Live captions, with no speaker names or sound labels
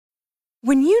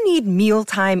When you need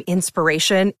mealtime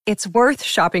inspiration, it's worth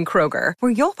shopping Kroger,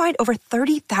 where you'll find over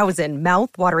 30,000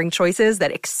 mouth-watering choices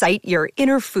that excite your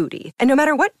inner foodie. And no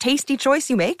matter what tasty choice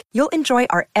you make, you'll enjoy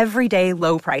our everyday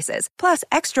low prices, plus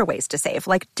extra ways to save,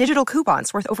 like digital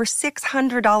coupons worth over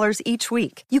 $600 each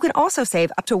week. You can also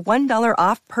save up to $1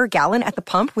 off per gallon at the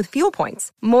pump with fuel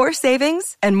points. More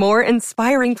savings and more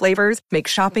inspiring flavors make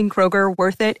shopping Kroger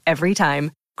worth it every time.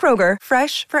 Kroger,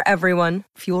 fresh for everyone.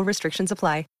 Fuel restrictions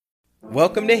apply.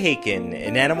 Welcome to Haken,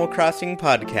 an Animal Crossing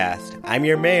podcast. I'm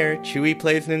your mayor, Chewy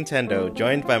Plays Nintendo,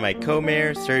 joined by my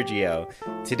co-mayor, Sergio.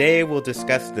 Today we'll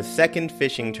discuss the second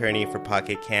fishing tourney for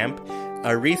Pocket Camp,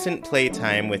 our recent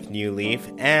playtime with New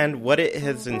Leaf, and what it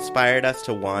has inspired us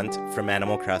to want from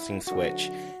Animal Crossing Switch.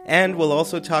 And we'll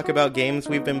also talk about games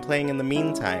we've been playing in the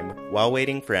meantime, while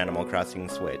waiting for Animal Crossing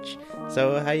Switch.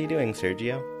 So, how you doing,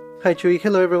 Sergio? Hi, Chewy.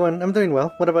 Hello, everyone. I'm doing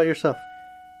well. What about yourself?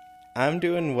 I'm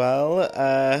doing well.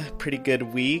 Pretty good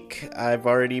week. I've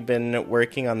already been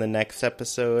working on the next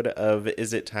episode of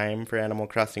Is It Time for Animal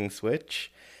Crossing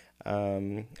Switch?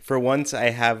 For once, I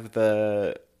have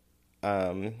the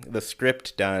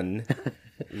script done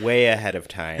way ahead of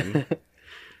time.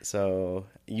 So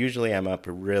usually I'm up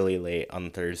really late on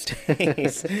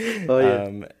Thursdays. Oh,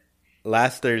 yeah.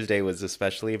 Last Thursday was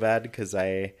especially bad because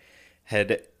I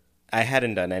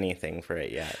hadn't done anything for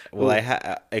it yet.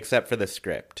 Well, except for the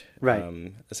script.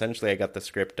 Right. Essentially, I got the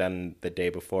script done the day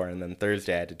before, and then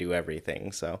Thursday I had to do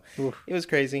everything. So It was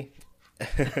crazy.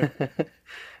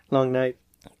 Long night.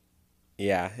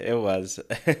 Yeah, it was.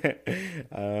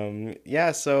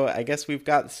 So I guess we've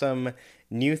got some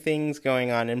new things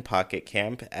going on in Pocket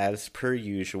Camp, as per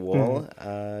usual.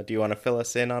 Do you want to fill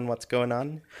us in on what's going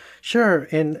on? Sure.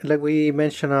 And like we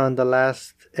mentioned on the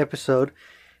last episode,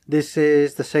 this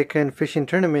is the second fishing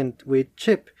tournament with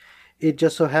Chip. It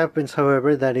just so happens,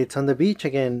 however, that it's on the beach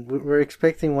again. We're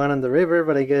expecting one on the river,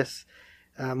 but I guess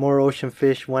more ocean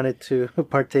fish wanted to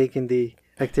partake in the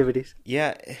activities.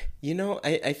 Yeah,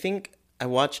 I think I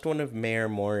watched one of Mayor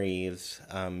Mori's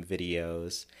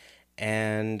videos,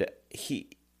 and he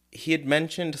had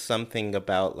mentioned something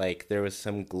about, like, there was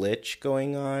some glitch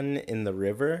going on in the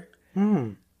river.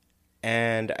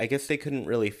 And I guess they couldn't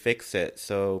really fix it,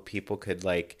 so people could,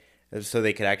 so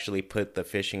they could actually put the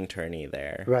fishing tourney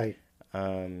there. Right.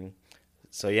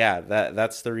 So yeah,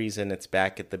 that's the reason it's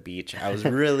back at the beach. I was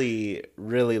really,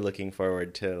 really looking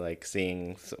forward to,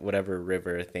 seeing whatever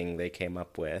river thing they came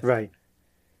up with. Right.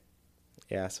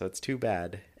 Yeah, so it's too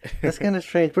bad. That's kind of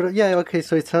strange, but yeah, okay,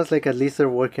 so it sounds like at least they're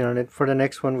working on it. For the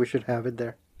next one, we should have it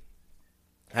there.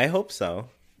 I hope so.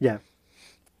 Yeah.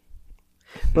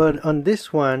 But on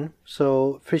this one,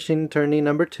 so fishing tourney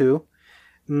number 2,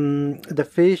 the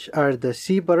fish are the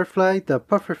sea butterfly, the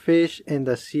pufferfish, and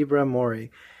the zebra moray.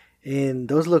 And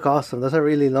those look awesome. Those are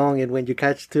really long, and when you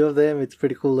catch 2 of them, it's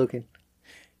pretty cool looking.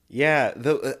 Yeah,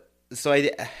 so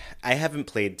I haven't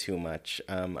played too much,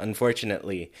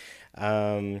 unfortunately.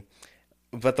 But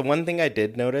the one thing I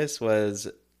did notice was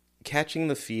catching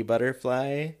the sea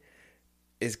butterfly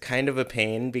is kind of a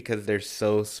pain because they're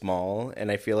so small,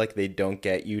 and I feel like they don't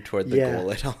get you toward the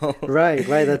goal at all. Right,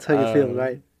 that's how you feel,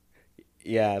 right?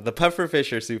 Yeah, the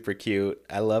pufferfish are super cute.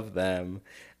 I love them.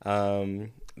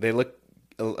 They look,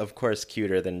 of course,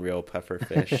 cuter than real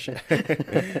pufferfish.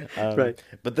 Right.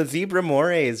 But the zebra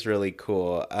moray is really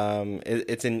cool.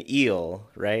 It's an eel,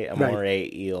 right? A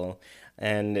moray eel.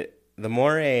 And the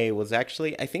moray was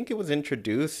actually, I think it was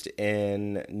introduced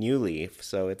in New Leaf,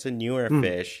 so it's a newer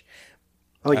fish.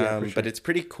 Oh, yeah, for sure. But it's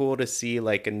pretty cool to see,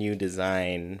 a new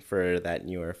design for that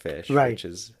newer fish, right. Which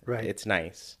is, right. It's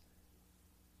nice.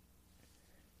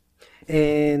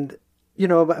 And,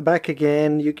 back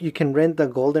again, you can rent the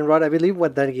goldenrod. I believe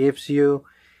what that gives you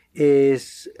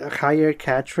is a higher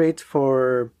catch rates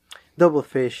for double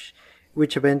fish,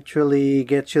 which eventually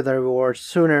gets you the reward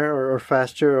sooner or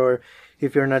faster, or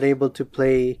if you're not able to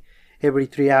play every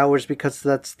 3 hours, because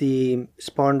that's the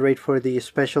spawn rate for the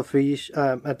special fish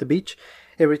at the beach.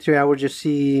 Every 3 hours you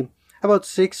see about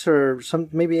 6 or some,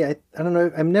 maybe, I don't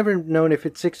know, I've never known if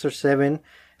it's 6 or 7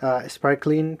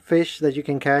 sparkling fish that you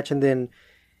can catch, and then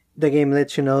the game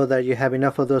lets you know that you have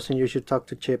enough of those and you should talk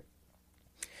to Chip.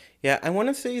 Yeah, I want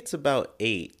to say it's about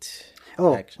 8.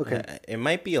 Oh, actually. okay. It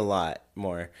might be a lot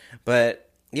more, but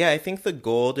yeah, I think the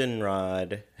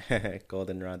goldenrod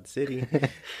City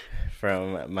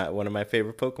from one of my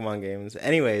favorite Pokemon games.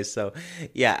 Anyways, so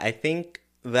yeah, I think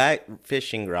that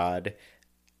fishing rod,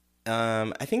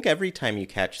 I think every time you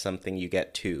catch something, you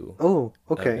get 2. Oh,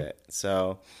 okay. Of it.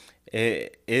 So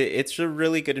it's a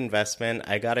really good investment.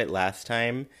 I got it last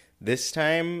time. This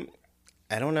time,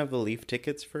 I don't have the Leaf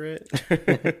tickets for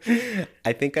it.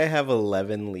 I think I have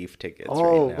 11 Leaf tickets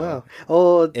Oh, right now. wow.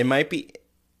 Oh, It might be,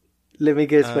 let me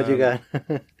guess what you got.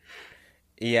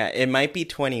 yeah, it might be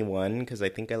 21 because I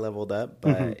think I leveled up,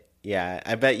 but yeah,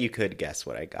 I bet you could guess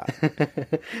what I got.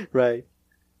 Right.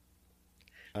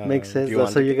 Makes Do sense. you Though.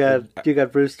 want So to you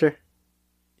got Brewster?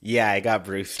 Yeah, I got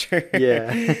Brewster.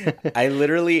 Yeah.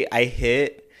 I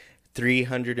hit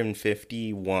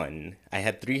 351. I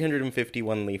had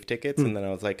 351 Leaf tickets, and then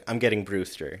I was like, I'm getting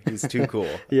Brewster. He's too cool.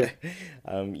 Yeah.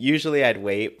 Usually I'd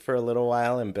wait for a little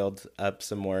while and build up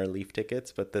some more Leaf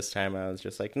tickets, but this time I was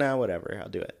just like, nah, whatever, I'll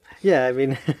do it. Yeah, I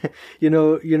mean, you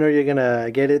know you're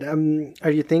gonna get it.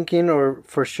 Are you thinking, or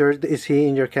for sure, is he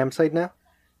in your campsite now?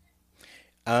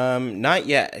 Not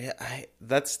yet.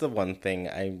 That's the one thing.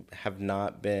 I have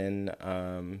not been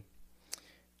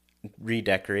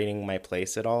redecorating my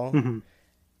place at all.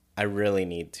 I really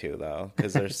need to, though,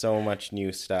 because there's so much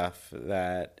new stuff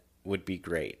that would be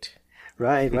great.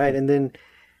 Right, right. And then,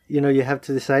 you have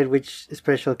to decide which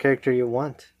special character you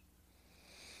want.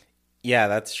 Yeah,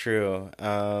 that's true.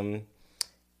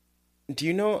 Do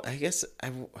you know, I guess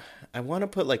I want to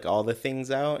put like all the things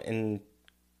out and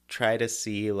try to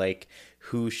see like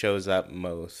who shows up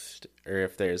most, or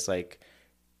if there's like,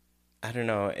 I don't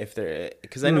know if there,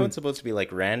 because I know it's supposed to be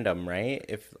like random, right?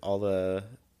 If all the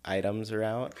items are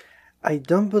out. I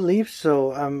don't believe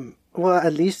so. Well,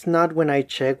 at least not when I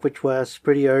checked, which was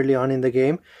pretty early on in the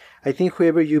game. I think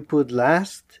whoever you put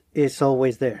last is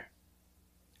always there.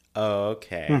 Oh,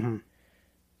 okay.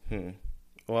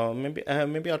 Well,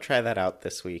 maybe I'll try that out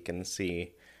this week and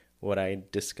see what I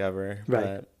discover.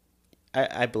 Right. But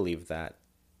I believe that.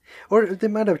 Or they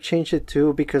might have changed it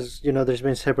too, because, there's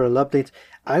been several updates.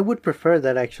 I would prefer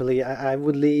that, actually. I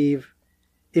would leave...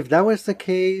 If that was the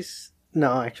case...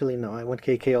 No, actually, no. I want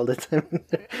KK all the time.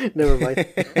 Never mind.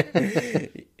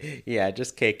 Yeah,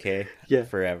 just KK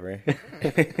forever.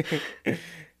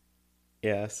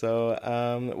 Yeah,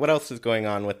 so what else is going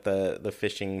on with the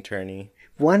fishing tourney?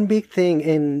 One big thing,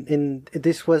 and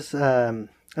this was a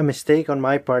mistake on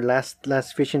my part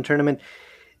last fishing tournament.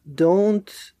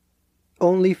 Don't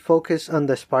only focus on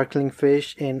the sparkling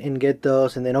fish and get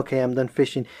those, and then, okay, I'm done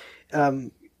fishing.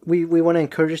 We want to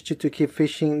encourage you to keep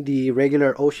fishing the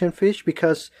regular ocean fish,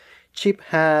 because Chip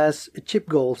has chip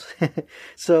goals.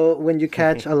 So when you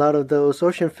catch a lot of those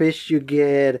ocean fish, you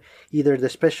get either the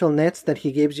special nets that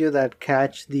he gives you that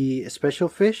catch the special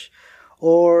fish,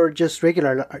 or just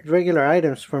regular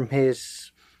items from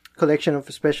his collection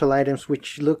of special items,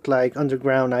 which look like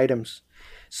underground items.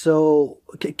 So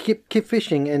keep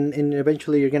fishing, and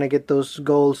eventually you're gonna get those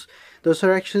goals. Those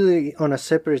are actually on a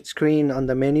separate screen on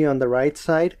the menu on the right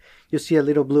side. You see a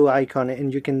little blue icon,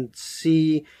 and you can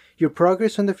see your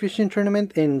progress on the fishing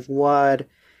tournament and what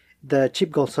the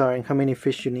chip goals are and how many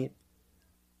fish you need.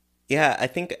 Yeah, I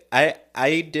think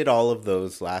I did all of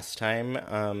those last time,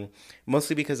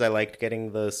 mostly because I liked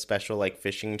getting the special like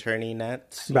fishing tourney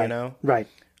nets, Right. Right.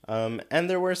 And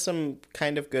there were some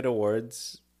kind of good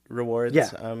rewards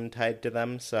tied to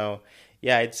them. So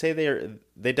yeah, I'd say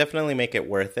they definitely make it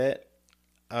worth it.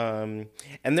 And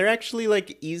they're actually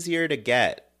like easier to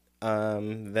get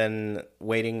than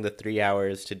waiting the 3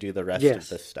 hours to do the rest of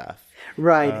the stuff.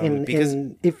 Right,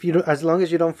 and if you, as long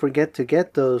as you don't forget to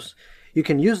get those, you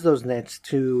can use those nets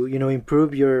to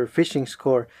improve your fishing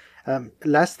score.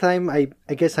 Last time, I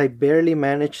guess I barely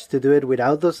managed to do it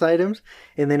without those items,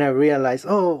 and then I realized,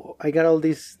 oh, I got all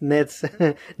these nets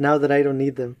now that I don't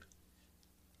need them.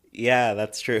 Yeah,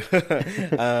 that's true.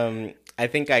 I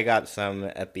think I got some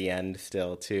at the end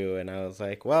still too, and I was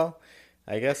like, well,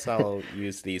 I guess I'll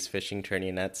use these fishing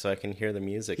tourney nets so I can hear the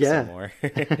music some more.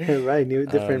 Right,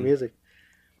 different music.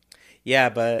 Yeah,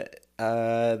 but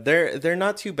they're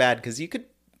not too bad, because you could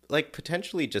like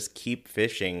potentially just keep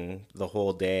fishing the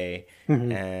whole day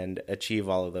and achieve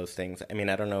all of those things. I mean,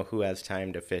 I don't know who has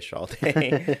time to fish all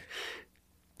day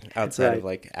outside of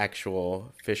like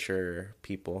actual fisher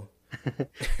people.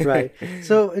 Right.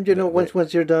 So,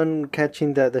 once you're done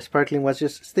catching the sparkling ones,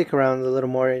 just stick around a little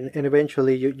more, and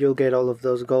eventually you'll get all of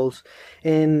those goals.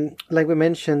 And like we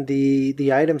mentioned,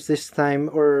 the items this time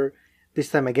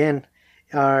again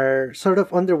are sort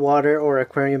of underwater or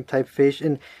aquarium type fish,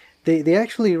 and they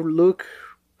actually look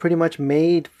pretty much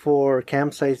made for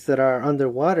campsites that are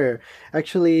underwater.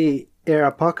 Actually, Air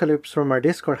Apocalypse from our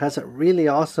Discord has a really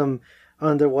awesome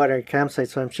underwater campsite,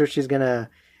 so I'm sure she's gonna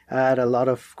add a lot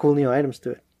of cool new items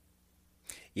to it.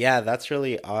 Yeah, that's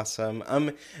really awesome.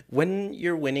 When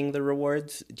you're winning the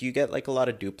rewards, do you get like a lot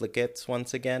of duplicates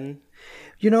once again?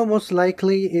 Most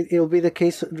likely it'll be the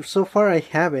case. So far I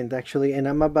haven't, actually, and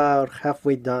I'm about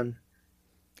halfway done.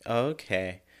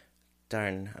 Okay.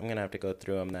 darn, I'm going to have to go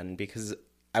through them then, because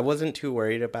I wasn't too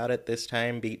worried about it this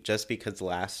time, just because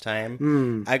last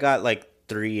time I got like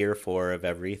 3 or 4 of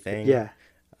everything. Yeah.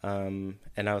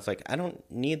 And I was like, I don't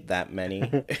need that many,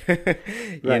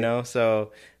 you Right. know?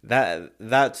 So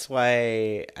that's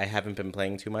why I haven't been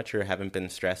playing too much or haven't been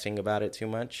stressing about it too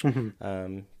much.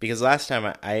 Because last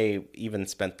time I even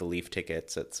spent the Leaf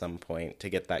tickets at some point to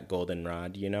get that golden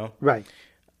rod, you know? Right.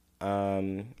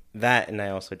 That, and I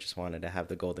also just wanted to have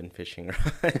the golden fishing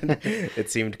rod. It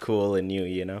seemed cool and new,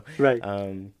 you know? Right.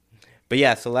 But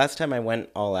yeah, so last time I went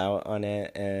all out on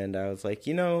it, and I was like,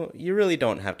 you know, you really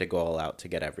don't have to go all out to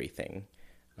get everything.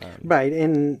 Right,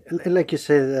 and like you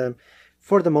said,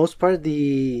 for the most part,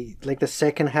 the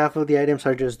second half of the items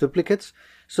are just duplicates.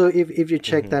 So if you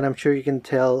check that, I'm sure you can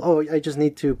tell. Oh, I just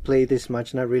need to play this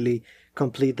much, not really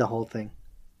complete the whole thing.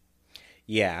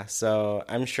 Yeah, so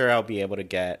I'm sure I'll be able to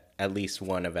get at least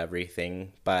one of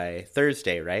everything by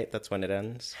Thursday, right? That's when it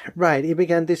ends. Right, it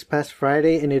began this past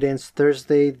Friday and it ends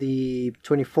Thursday, the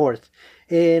 24th.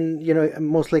 And you know,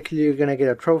 most likely you're gonna get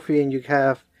a trophy, and you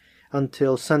have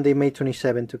until Sunday, May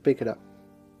 27th to pick it up.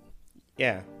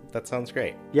 Yeah, that sounds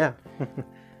great. Yeah.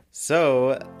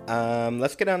 So,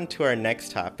 let's get on to our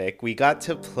next topic. We got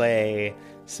to play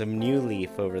some New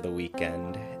Leaf over the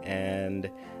weekend, and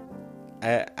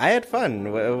I had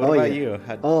fun. What about yeah. you?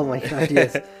 Oh my God,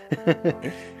 yes.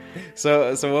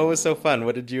 So what was so fun?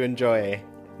 What did you enjoy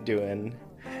doing?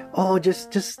 Oh,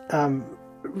 just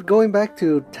going back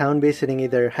to town visiting,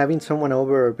 either having someone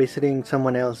over or visiting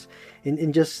someone else,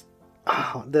 and just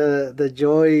the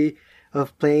joy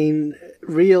of playing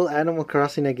real Animal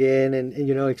Crossing again, and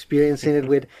you know, experiencing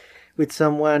it with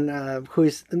someone who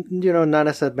is, you know, not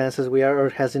as advanced as we are or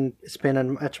hasn't spent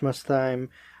much time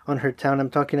on her town.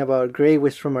 I'm talking about Grey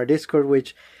Wiz from our Discord,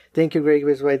 which thank you, Grey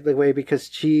Wiz, by the way, because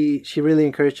she really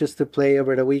encouraged us to play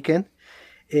over the weekend.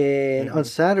 And on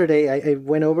Saturday, I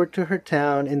went over to her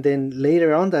town, and then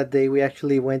later on that day, we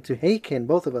actually went to Haken,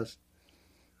 both of us.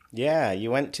 Yeah, you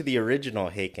went to the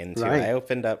original Haken, too. Right. I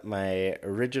opened up my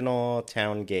original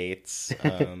town gates,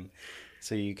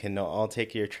 so you can all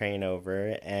take your train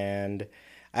over. And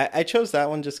I chose that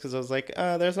one just because I was like,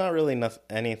 there's not really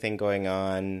anything going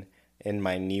on in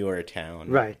my newer town.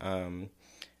 Right.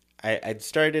 I'd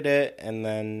started it, and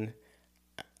then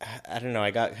I don't know,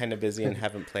 I got kind of busy and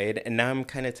haven't played, and now I'm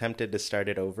kind of tempted to start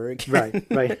it over again.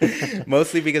 Right.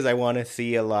 Mostly because I want to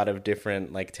see a lot of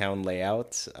different like town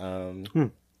layouts.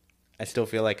 I still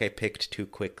feel like I picked too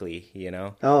quickly, you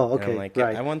know? Oh, And okay. I'm like,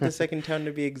 right. I want the second town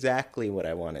to be exactly what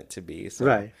I want it to be. So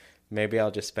Right. maybe I'll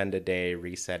just spend a day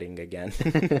resetting again.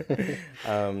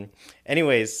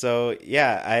 Anyways, so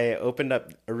yeah, I opened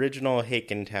up original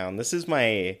Haken Town. This is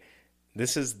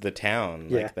the town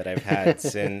like Yeah. that I've had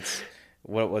since,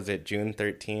 what was it, June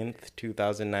 13th,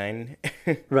 2009?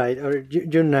 Right, or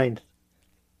June 9th.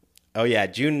 Oh yeah,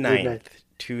 June 9th, 9th.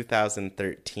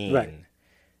 2013. Right.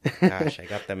 Gosh, I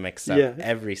got them mixed up Yeah.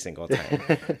 every single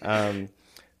time.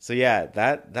 So yeah,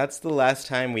 that's the last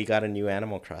time we got a new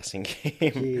Animal Crossing game.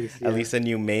 Jeez, yeah. At least a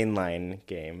new mainline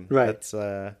game. Right. That's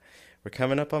we're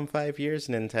coming up on 5 years,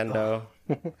 Nintendo.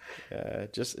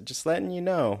 Just letting you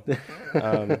know.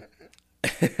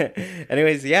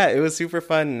 Anyways, yeah, it was super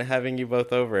fun having you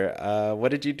both over. What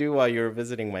did you do while you were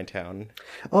visiting my town?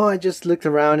 Oh, I just looked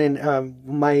around, and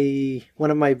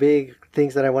one of my big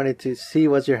things that I wanted to see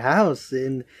was your house,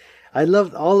 and I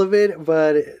loved all of it,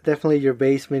 but definitely your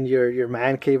basement, your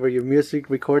man cave, or your music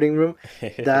recording room.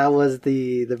 That was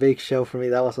the big show for me.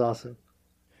 That was awesome.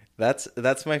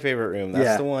 That's my favorite room. That's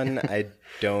Yeah. the one I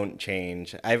don't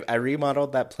change. I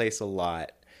remodeled that place a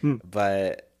lot,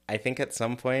 but I think at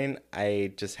some point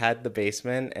I just had the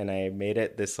basement and I made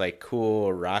it this like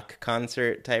cool rock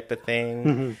concert type of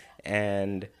thing,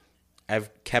 and I've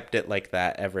kept it like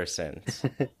that ever since.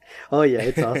 Oh yeah,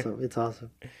 it's awesome. It's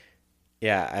awesome.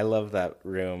 Yeah, I love that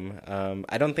room.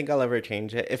 I don't think I'll ever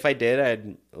change it. If I did,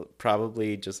 I'd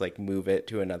probably just like move it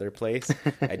to another place.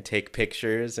 I'd take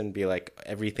pictures and be like,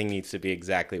 everything needs to be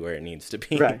exactly where it needs to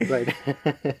be. Right.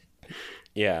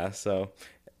 Yeah, so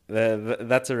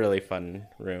that's a really fun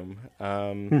room.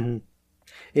 And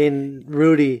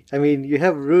Rudy, I mean, you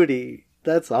have Rudy.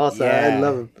 That's awesome. Yeah. I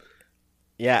love him.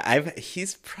 Yeah,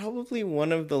 he's probably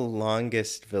one of the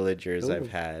longest villagers Ooh.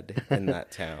 I've had in that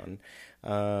town.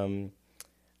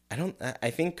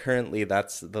 I think currently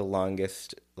that's the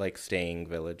longest like staying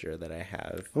villager that I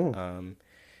have. Ooh.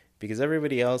 Because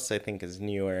everybody else I think is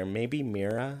newer. Maybe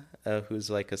Mira, who's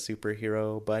like a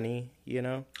superhero bunny, you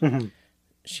know?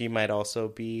 She might also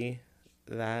be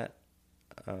that.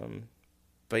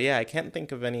 But yeah, I can't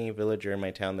think of any villager in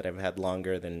my town that I've had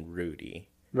longer than Rudy.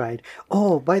 Right.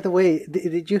 Oh, by the way,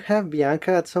 did you have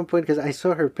Bianca at some point? Because I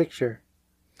saw her picture.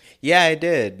 Yeah, I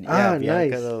did. Yeah, Ah,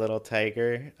 Bianca nice. the little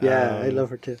tiger. Yeah, I love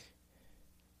her too.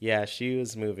 Yeah, she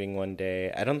was moving one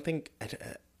day. I don't think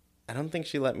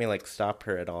she let me like stop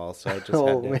her at all, so I just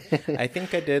Oh had to. man. I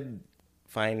think I did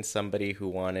find somebody who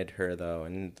wanted her though,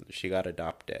 and she got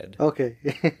adopted. Okay.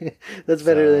 That's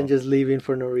better than So, just leaving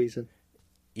for no reason.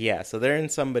 yeah, so they're in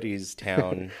somebody's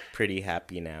town pretty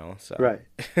happy now, so. Right.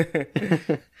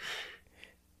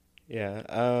 Yeah.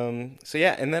 So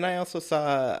yeah, and then I also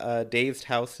saw Dazed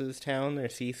House's town, or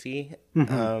CC.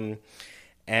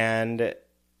 And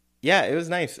yeah, it was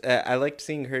nice. I liked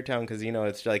seeing her town because, you know,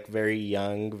 it's like very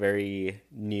young, very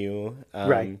new,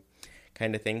 Right.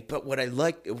 kind of thing. But what I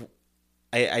liked,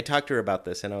 I talked to her about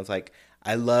this, and I was like,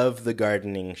 I love the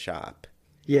gardening shop.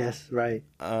 Yes, right.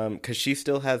 Because she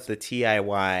still has the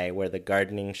TIY, where the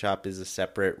gardening shop is a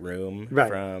separate room Right.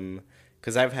 from.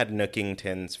 Because I've had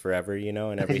Nookingtons forever, you know,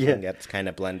 and everything Yeah. gets kind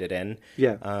of blended in.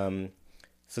 Yeah.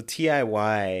 So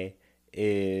TIY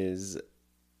is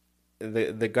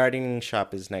the gardening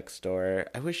shop is next door.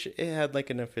 I wish it had like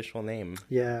an official name.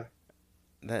 Yeah.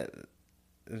 That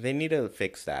they need to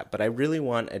fix that. But I really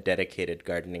want a dedicated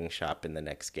gardening shop in the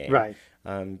next game. Right.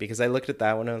 Because I looked at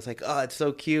that one and I was like, oh, it's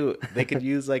so cute. They could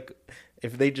use like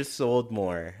if they just sold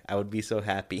more, I would be so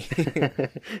happy.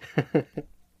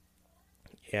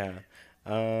 Yeah.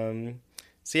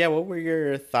 So yeah, what were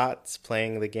your thoughts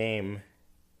playing the game?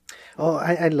 Oh,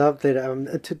 I loved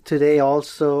it. Today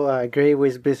also, Gray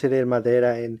was visited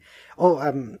Madeira, and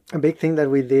a big thing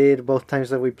that we did both times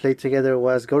that we played together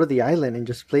was go to the island and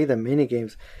just play the mini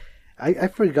games. I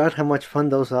forgot how much fun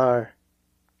those are.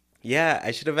 Yeah,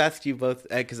 I should have asked you both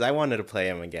because I wanted to play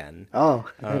them again. Oh,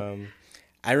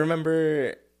 I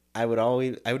remember I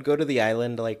would go to the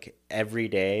island like every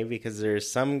day because there's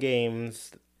some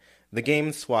games, the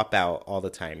games swap out all the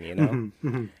time, you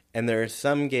know? And there are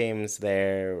some games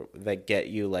there that get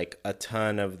you like a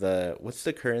ton of what's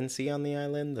the currency on the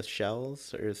island? The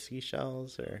shells or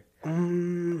seashells or?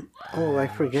 I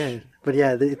forget. But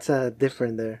yeah, it's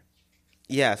different there.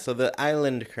 Yeah, so the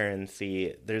island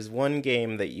currency, there's one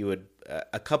game that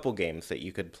a couple games that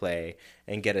you could play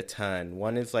and get a ton.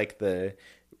 One is like the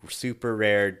super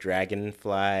rare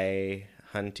dragonfly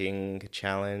hunting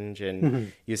challenge,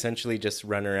 and you essentially just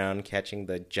run around catching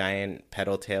the giant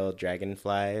petal-tailed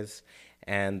dragonflies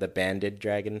and the banded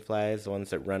dragonflies, the ones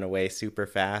that run away super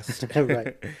fast.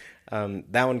 Right.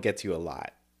 That one gets you a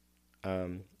lot.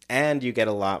 And you get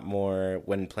a lot more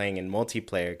when playing in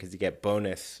multiplayer because you get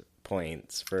bonus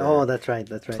points for That's right.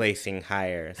 placing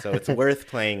higher. So it's worth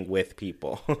playing with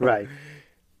people. Right.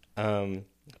 But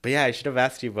yeah, I should have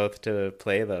asked you both to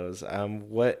play those.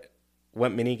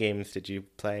 What mini games did you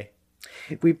play?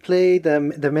 We played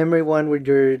the memory one where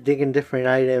you're digging different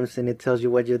items and it tells you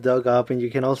what you dug up, and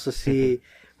you can also see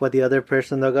what the other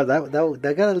person dug up.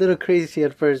 That got a little crazy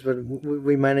at first, but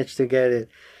we managed to get it.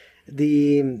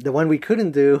 The one we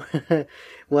couldn't do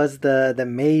was the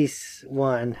maze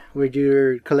one where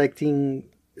you're collecting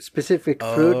specific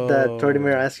fruit that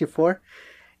Tortimer asked you for.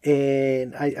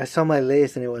 And I saw my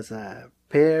list and it was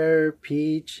pear,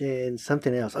 peach, and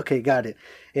something else. Okay, got it.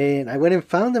 And I went and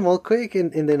found them all quick,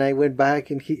 and then I went back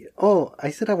and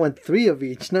I said I want 3 of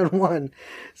each, not 1.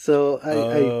 So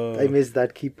I missed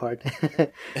that key part.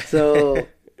 So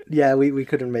yeah, we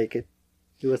couldn't make it.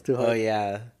 It was too hard. Oh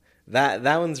yeah.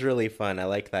 That one's really fun. I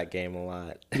like that game a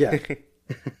lot. Yeah.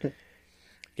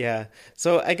 Yeah.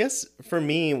 So I guess for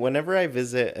me, whenever I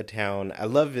visit a town, I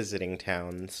love visiting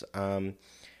towns.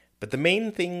 But the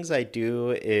main things I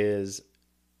do is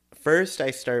first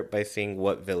I start by seeing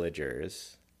what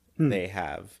villagers they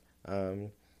have.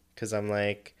 Because I'm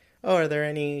like, oh, are there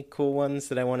any cool ones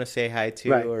that I want to say hi to?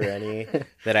 Right. Or any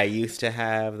that I used to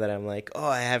have that I'm like, oh,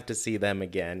 I have to see them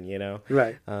again, you know?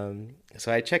 Right. So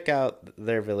I check out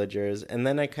their villagers, and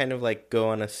then I kind of like go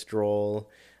on a stroll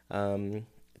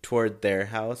toward their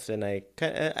house, and I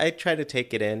try to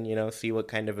take it in, you know, see what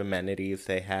kind of amenities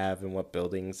they have and what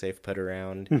buildings they've put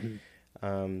around.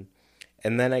 And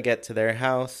then I get to their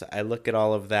house, I look at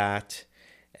all of that,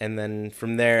 and then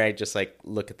from there I just like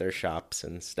look at their shops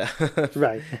and stuff.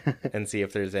 Right. And see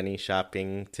if there's any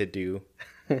shopping to do.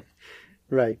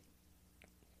 Right.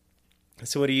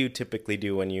 So what do you typically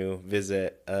do when you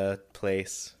visit a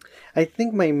place? I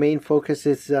think my main focus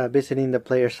is visiting the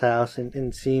player's house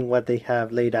and seeing what they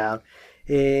have laid out.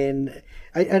 And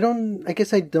I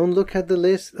guess I don't look at the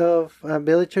list of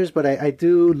villagers, but I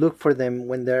do look for them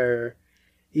when they're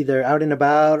either out and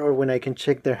about or when I can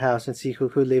check their house and see who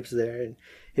lives there. And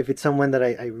if it's someone that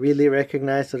I really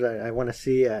recognize or that I want to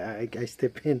see, I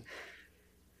step in.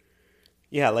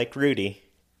 Yeah, like Rudy.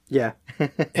 Yeah.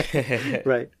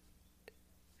 Right.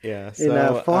 Yeah. In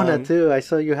So, Fauna too. I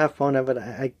saw you have Fauna, but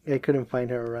I couldn't find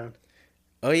her around.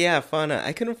 oh yeah, Fauna.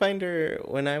 I couldn't find her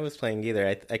when I was playing either.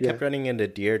 I Yeah. kept running into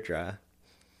Deirdre.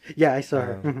 Yeah, I saw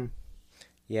her. Um,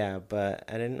 yeah, but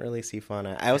I didn't really see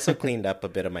Fauna. I also cleaned up a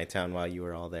bit of my town while you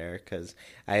were all there because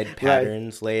I had Right.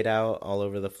 patterns laid out all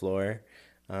over the floor.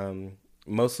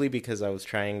 Mostly because I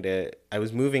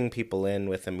was moving people in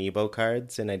with amiibo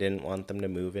cards and I didn't want them to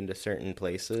move into certain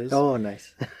places. Oh,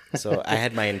 nice. So I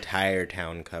had my entire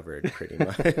town covered pretty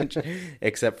much,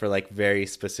 except for like very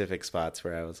specific spots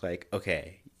where I was like,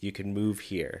 okay, you can move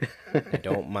here. I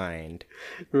don't mind.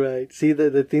 Right. See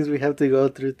the things we have to go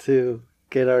through to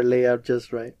get our layout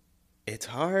just right. It's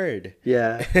hard.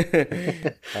 Yeah.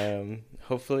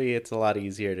 Hopefully it's a lot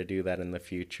easier to do that in the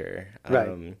future.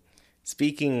 Right.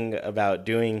 Speaking about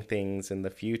doing things in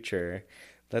the future,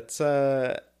 let's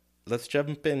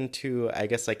jump into, I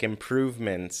guess, like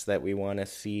improvements that we want to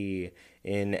see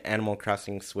in Animal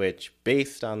Crossing Switch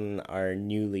based on our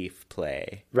New Leaf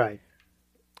play. Right.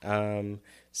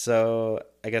 So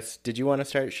I guess, did you want to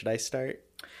start? Should I start?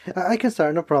 I can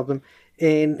start, no problem.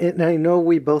 And I know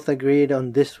we both agreed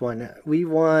on this one. We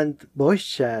want voice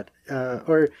chat,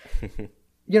 or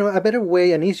a better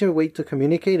way, an easier way to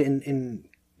communicate, and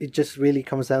it just really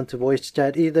comes down to voice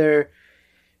chat. Either,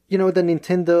 the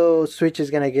Nintendo Switch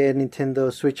is gonna get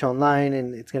Nintendo Switch Online,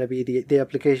 and it's gonna be the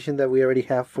application that we already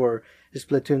have for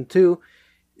Splatoon 2.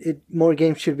 More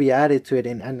games should be added to it,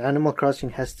 and Animal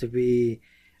Crossing has to be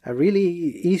a really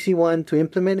easy one to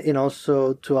implement and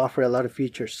also to offer a lot of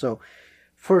features. So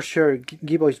for sure,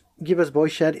 give us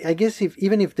voice chat. I guess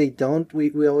even if they don't,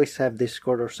 we always have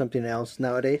Discord or something else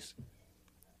nowadays.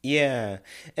 Yeah.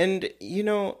 And,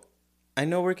 I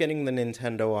know we're getting the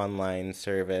Nintendo Online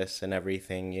service and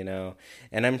everything,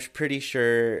 and I'm pretty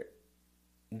sure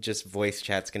just voice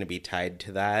chat's going to be tied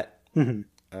to that, and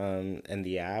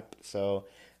the app. So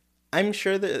I'm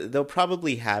sure that they'll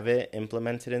probably have it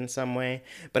implemented in some way.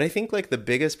 But I think like the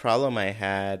biggest problem I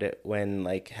had when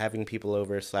like having people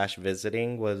over /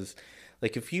 visiting was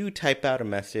like if you type out a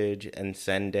message and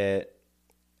send it,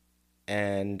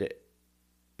 and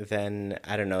then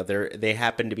I don't know, they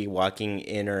happen to be walking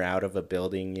in or out of a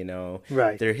building,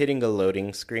 Right. They're hitting a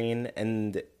loading screen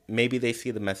and maybe they see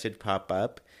the message pop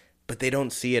up, but they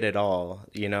don't see it at all,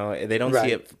 They don't Right.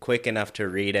 see it quick enough to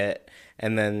read it.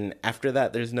 And then after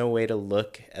that, there's no way to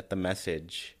look at the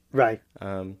message. Right.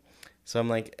 So I'm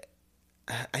like,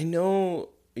 I know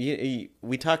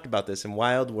we talked about this, and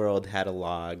Wild World had a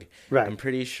log. Right. I'm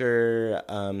pretty sure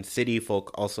City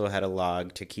Folk also had a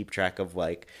log to keep track of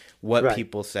like what Right.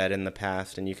 people said in the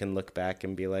past, and you can look back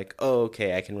and be like, oh,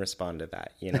 okay, I can respond to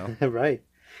that, Right.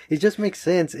 It just makes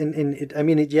sense. And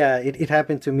it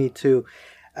happened to me too.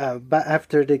 But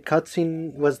after the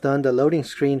cutscene was done, the loading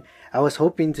screen, I was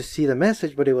hoping to see the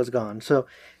message, but it was gone. So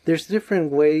there's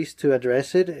different ways to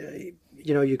address it.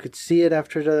 You could see it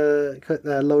after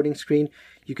the loading screen.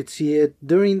 You could see it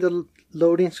during the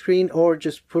loading screen, or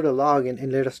just put a log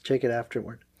and let us check it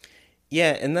afterward.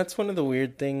 Yeah, and that's one of the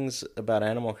weird things about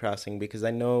Animal Crossing, because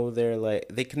I know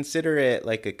they consider it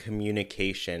like a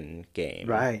communication game.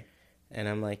 Right. And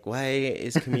I'm like, why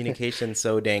is communication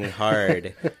so dang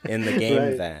hard in the game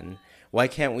Right. then? Why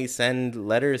can't we send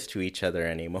letters to each other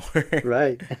anymore?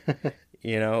 Right.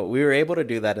 We were able to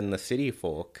do that in the City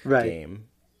Folk Right. game.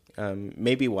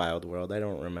 Maybe Wild World, I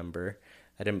don't remember.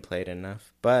 I didn't play it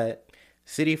enough. But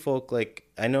City Folk, like,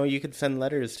 I know you could send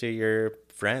letters to your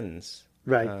friends.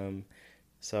 Right.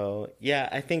 So, yeah,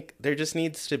 I think there just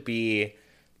needs to be,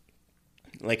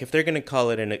 like, if they're going to call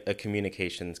it a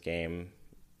communications game,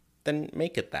 then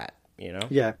make it that,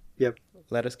 Yeah. Yep.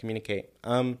 Let us communicate.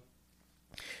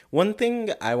 One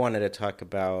thing I wanted to talk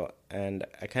about, and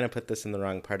I kind of put this in the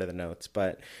wrong part of the notes,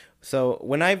 but so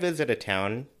when I visit a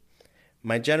town,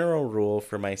 my general rule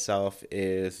for myself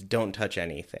is don't touch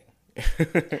anything.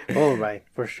 Oh, right.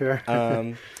 For sure.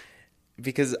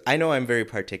 Because I know I'm very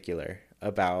particular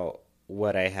about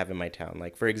what I have in my town.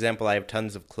 Like, for example, I have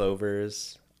tons of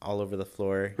clovers all over the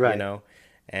floor, Right.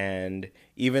 and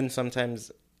even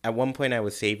sometimes at one point I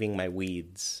was saving my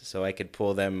weeds so I could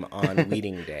pull them on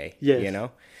weeding day, Yes.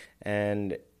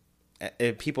 and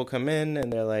people come in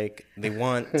and they're like, they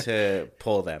want to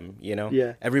pull them,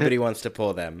 Yeah. Everybody wants to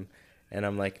pull them. And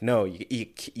I'm like, no,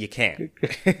 you can't.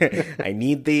 I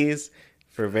need these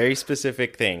for a very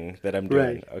specific thing that I'm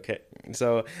doing. Right. Okay.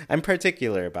 So I'm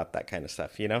particular about that kind of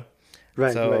stuff,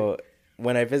 Right. So Right.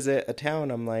 when I visit a town,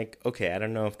 I'm like, okay, I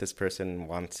don't know if this person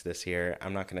wants this here.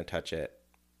 I'm not going to touch it.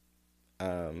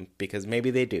 Because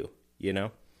maybe they do,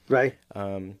 Right.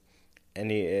 And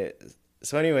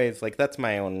So anyways, like that's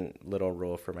my own little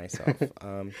rule for myself.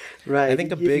 Right. I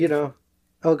think a big,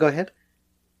 Oh, go ahead.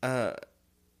 uh,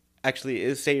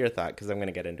 actually, say your thought because I'm going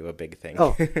to get into a big thing.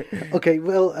 Oh, okay.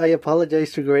 Well, I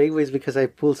apologize to Greyways because I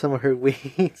pulled some of her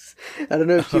weeds. I don't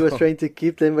know if she was trying to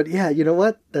keep them, but yeah, you know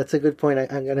what? That's a good point.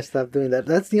 I'm gonna stop doing that.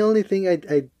 That's the only thing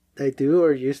I do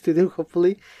or used to do.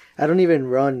 Hopefully, I don't even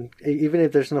run, even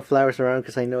if there's no flowers around,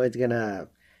 because I know it's gonna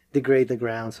degrade the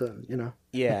ground. So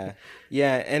Yeah.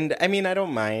 Yeah. And I mean, I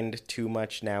don't mind too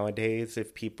much nowadays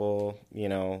if people,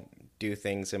 do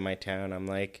things in my town. I'm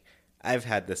like, I've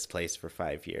had this place for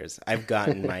 5 years. I've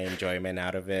gotten my enjoyment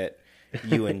out of it.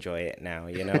 You enjoy it now,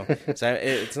 So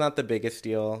it's not the biggest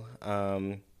deal.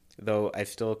 Though I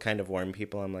still kind of warn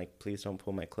people. I'm like, please don't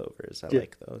pull my clovers. I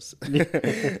like those.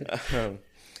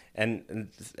 And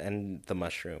the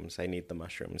mushrooms. I need the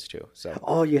mushrooms too. So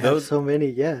oh, you have so many,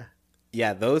 yeah.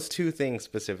 Yeah, those two things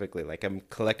specifically. Like I'm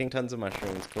collecting tons of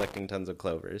mushrooms, collecting tons of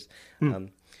clovers.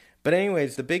 But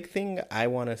anyways, the big thing I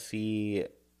want to see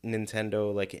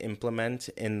Nintendo like implement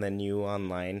in the new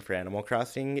online for Animal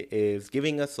Crossing is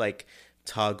giving us like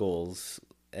toggles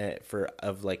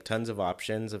of like tons of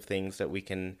options of things that we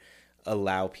can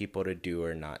allow people to do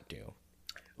or not do.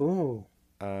 Oh.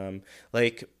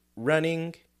 Like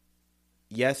running,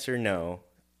 yes or no?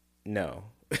 No.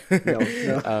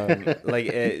 No.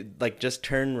 Like just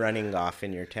turn running off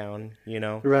in your town,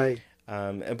 Right.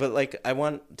 But like I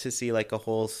want to see like a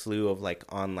whole slew of like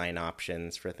online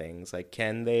options for things. Like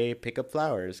can they pick up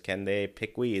flowers? Can they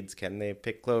pick weeds? Can they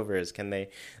pick clovers? Can they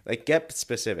like get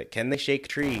specific? Can they shake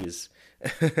trees?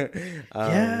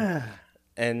 Yeah.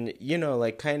 And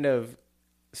like kind of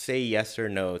say yes or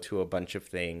no to a bunch of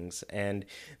things. And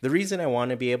the reason I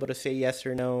want to be able to say yes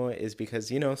or no is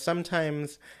because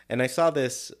sometimes, and I saw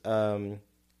this a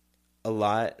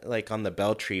lot like on the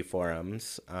Beltree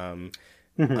forums.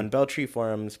 On Beltree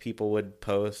forums, people would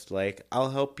post like, I'll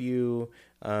help you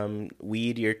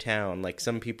weed your town. Like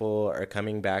some people are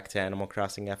coming back to Animal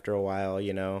Crossing after a while,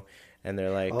 and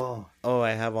they're like, oh,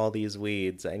 I have all these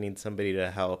weeds. I need somebody to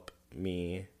help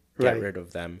me get rid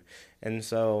of them. And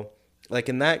so like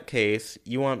in that case,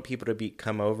 you want people to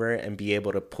come over and be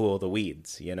able to pull the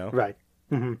weeds, Right.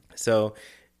 Mm-hmm. So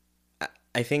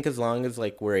I think as long as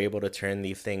like we're able to turn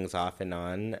these things off and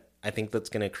on, I think that's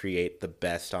going to create the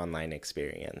best online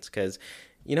experience because,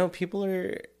 people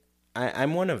are.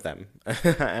 I'm one of them.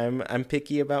 I'm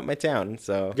picky about my town,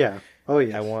 so yeah. Oh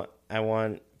yeah. I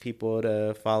want people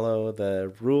to follow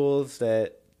the rules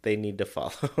that they need to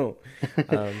follow.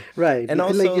 Right, and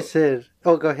also, like you said.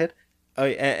 Oh, go ahead. Oh,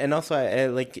 and also, I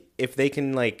like if they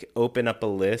can like open up a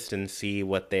list and see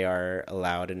what they are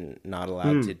allowed and not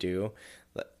allowed to do,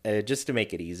 just to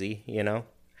make it easy,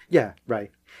 Yeah, right.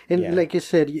 And like you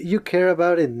said, you care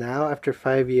about it now after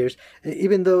 5 years,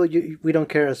 even though we don't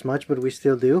care as much, but we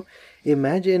still do.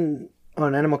 Imagine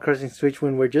on Animal Crossing Switch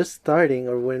when we're just starting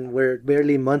or when we're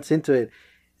barely months into it.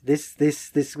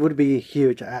 This would be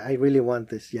huge. I really want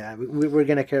this. Yeah, we're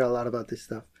gonna care a lot about this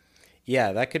stuff.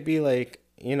 Yeah, that could be like.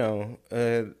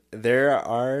 There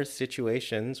are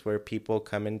situations where people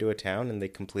come into a town and they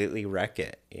completely wreck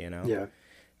it, Yeah.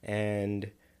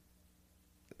 And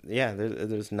yeah,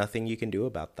 there's nothing you can do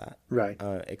about that. Right.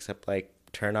 Except like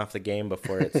turn off the game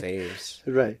before it saves.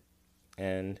 Right.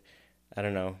 And I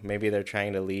don't know, maybe they're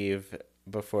trying to leave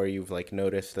before you've like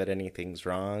noticed that anything's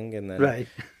wrong and then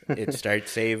it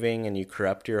starts saving and you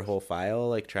corrupt your whole file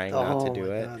like trying not to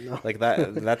do it. God, no. Like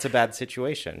that's a bad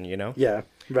situation, Yeah,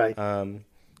 right.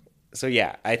 So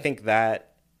yeah, I think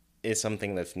that is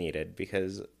something that's needed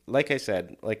because like I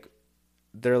said, like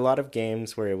there are a lot of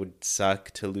games where it would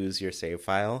suck to lose your save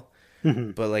file.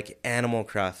 But like Animal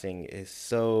Crossing is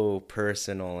so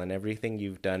personal and everything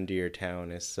you've done to your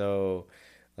town is so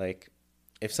like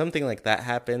if something like that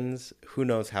happens, who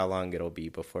knows how long it'll be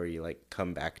before you like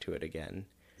come back to it again.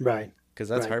 Right. Because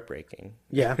that's heartbreaking.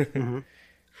 Yeah. Mm-hmm.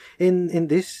 And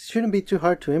this shouldn't be too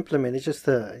hard to implement. It's just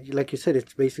like you said,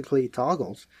 it's basically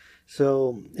toggles.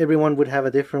 So everyone would have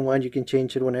a different one. You can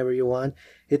change it whenever you want.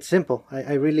 It's simple.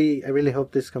 I really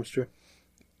hope this comes true.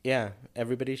 Yeah,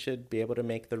 everybody should be able to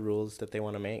make the rules that they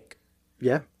want to make.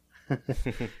 Yeah.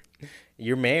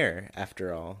 You're mayor,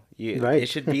 after all. Right. It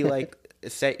should be like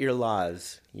set your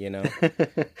laws,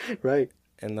 Right.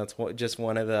 And that's just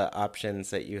one of the options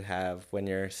that you have when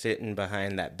you're sitting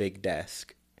behind that big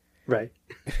desk. Right.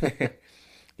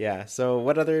 Yeah. So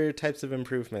what other types of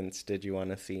improvements did you want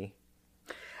to see?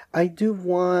 I do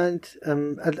want a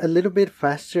little bit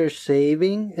faster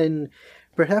saving and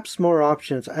perhaps more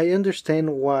options. I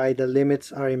understand why the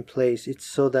limits are in place. It's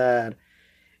so that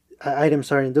items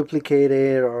aren't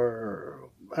duplicated or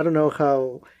I don't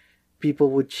know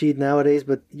people would cheat nowadays,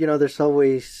 but there's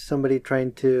always somebody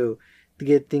trying to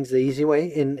get things the easy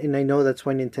way, and I know that's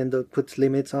why Nintendo puts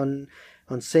limits on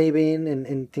saving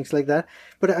and things like that.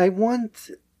 But I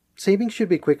want saving should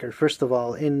be quicker, first of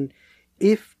all, and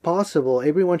if possible,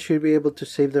 everyone should be able to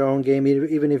save their own game,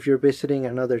 even if you're visiting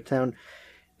another town,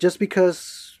 just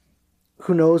because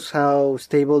who knows how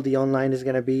stable the online is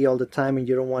going to be all the time, and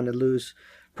you don't want to lose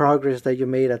progress that you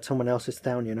made at someone else's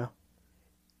town.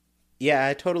 Yeah,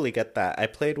 I totally get that. I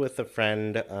played with a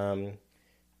friend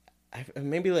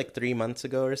maybe like 3 months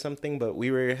ago or something, but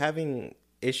we were having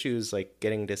issues like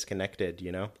getting disconnected,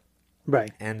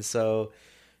 Right. And so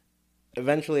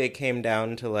eventually it came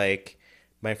down to like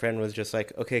my friend was just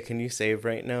like, okay, can you save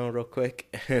right now real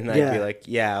quick? And I'd be like,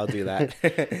 yeah, I'll do that.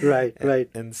 Right.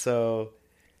 And so,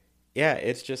 yeah,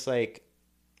 it's just like,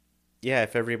 yeah,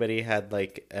 if everybody had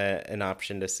like an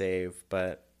option to save,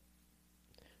 but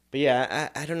yeah,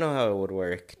 I don't know how it would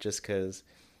work just because,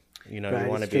 you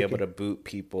want to be able to boot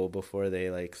people before they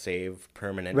like save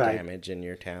permanent damage in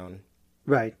your town.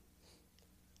 Right.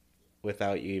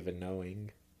 Without you even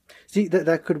knowing. See,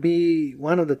 that could be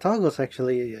one of the toggles,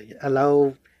 actually.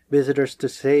 Allow visitors to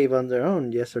save on their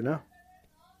own, yes or no?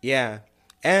 Yeah.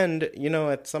 And,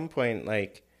 at some point,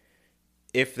 like,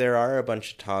 if there are a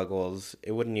bunch of toggles,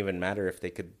 it wouldn't even matter if they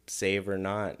could save or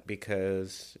not,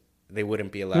 because they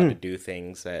wouldn't be allowed to do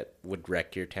things that would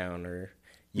wreck your town, or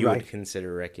you would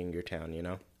consider wrecking your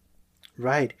town,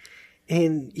 Right.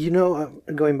 And,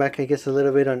 going back, I guess, a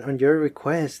little bit on your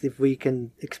request, if we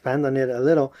can expand on it a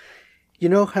little, you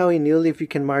know how in New Leaf you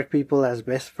can mark people as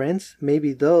best friends?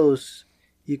 Maybe those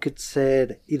you could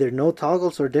set either no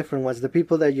toggles or different ones. The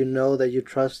people that that you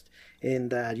trust,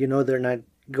 and that they're not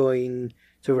going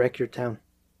to wreck your town.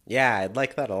 Yeah, I'd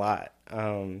like that a lot.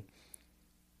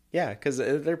 Yeah, because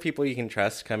there are people you can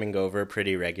trust coming over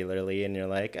pretty regularly, and you're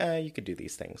like, you could do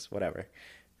these things, whatever.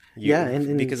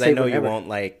 And because I know you won't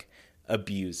like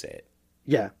abuse it.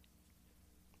 Yeah.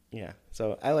 Yeah,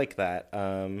 so I like that.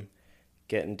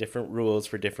 Getting different rules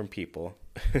for different people.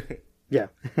 Yeah.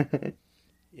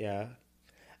 Yeah.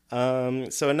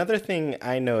 So another thing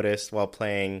I noticed while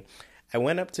playing, I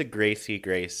went up to Gracie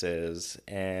Grace's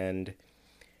and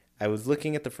I was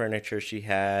looking at the furniture she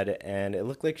had, and it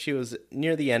looked like she was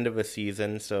near the end of a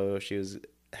season, so she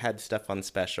had stuff on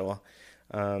special.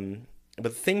 But the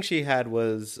thing she had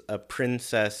was a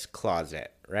princess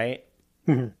closet, right?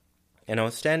 Mm-hmm. And I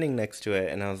was standing next to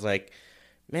it, and I was like,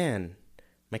 man,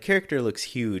 my character looks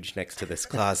huge next to this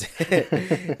closet.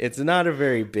 It's not a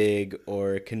very big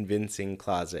or convincing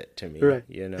closet to me, right.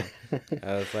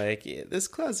 I was like, yeah, this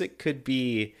closet could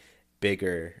be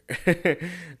bigger.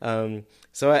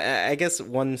 So I guess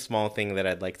one small thing that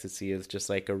I'd like to see is just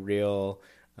like a real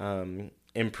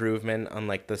improvement on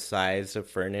like the size of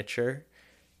furniture.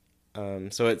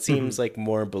 So it seems like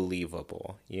more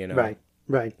believable,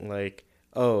 Right. Like,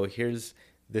 oh, here's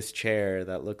this chair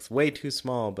that looks way too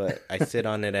small, but I sit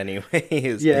on it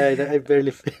anyways. Yeah, I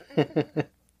barely fit.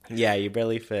 Yeah, you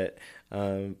barely fit.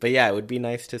 But yeah, it would be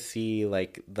nice to see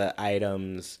like the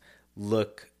items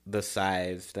look the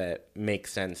size that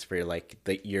makes sense for like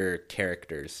your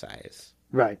character's size.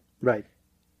 Right.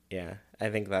 Yeah, I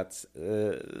think that's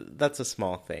a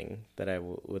small thing that I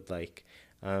would like.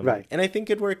 Right. And I think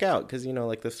it'd work out because,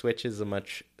 like the Switch is a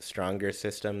much stronger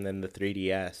system than the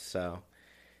 3DS, so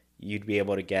you'd be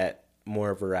able to get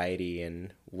more variety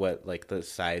in what like the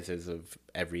sizes of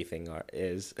everything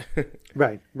is.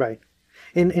 Right.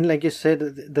 And like you said,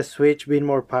 the Switch being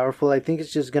more powerful, I think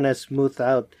it's just gonna smooth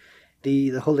out the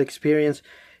whole experience.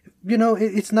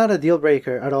 It's not a deal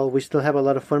breaker at all. We still have a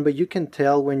lot of fun, but you can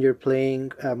tell when you're playing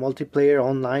multiplayer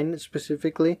online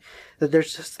specifically that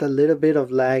there's just a little bit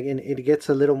of lag, and it gets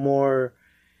a little more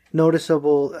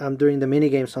noticeable during the mini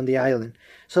games on the island.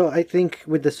 So I think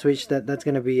with the Switch that's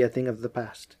going to be a thing of the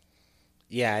past.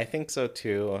 Yeah, I think so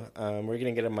too. We're going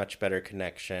to get a much better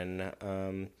connection.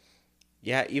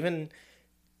 Yeah, even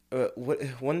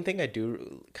one thing I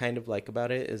do kind of like about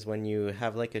it is when you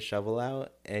have like a shovel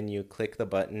out and you click the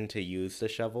button to use the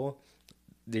shovel,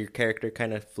 your character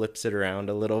kind of flips it around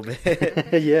a little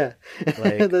bit. Yeah.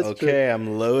 Like, okay, true.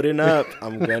 I'm loading up.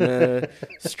 I'm going to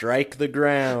strike the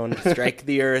ground, strike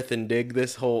the earth, and dig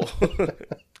this hole.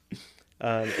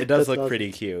 It does look awesome.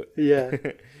 Pretty cute. Yeah.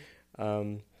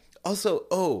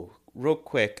 Also, real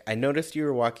quick, I noticed you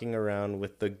were walking around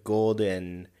with the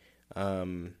golden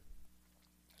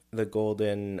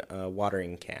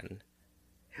watering can.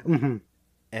 Mm-hmm.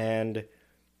 And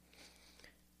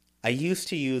I used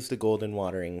to use the golden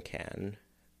watering can,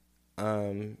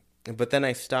 but then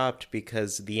I stopped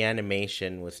because the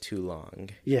animation was too long.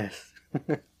 Yes.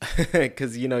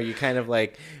 Because, you kind of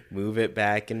like move it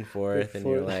back and forth, and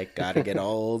you're like, gotta get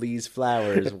all these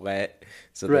flowers wet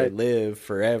so they Right. live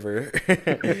forever.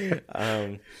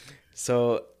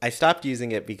 So I stopped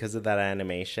using it because of that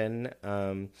animation.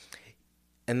 And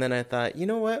then I thought, you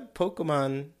know what?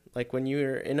 Pokemon, like when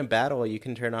you're in a battle, you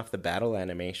can turn off the battle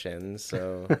animation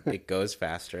so it goes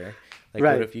faster. Like,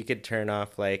 Right. what if you could turn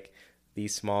off like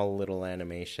these small little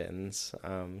animations?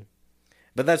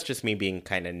 But that's just me being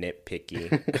kind of nitpicky.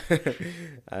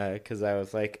 Because I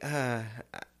was like,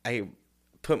 I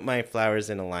put my flowers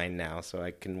in a line now so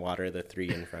I can water the 3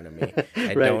 in front of me.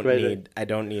 Right. I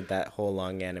don't need that whole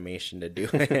long animation to do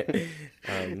it.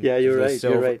 Yeah, you're the right.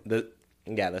 You're right.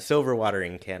 The silver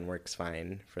watering can works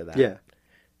fine for that.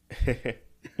 Yeah.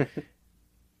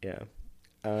 Yeah.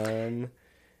 Um,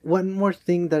 One more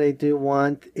thing that I do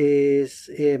want is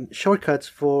shortcuts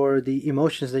for the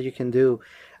emotions that you can do.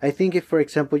 I think if, for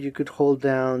example, you could hold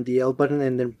down the L button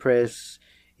and then press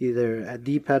either a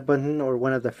D-pad button or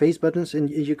one of the face buttons,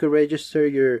 and you could register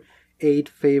your 8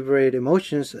 favorite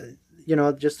emotions,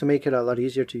 just to make it a lot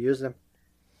easier to use them.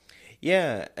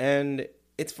 yeah, and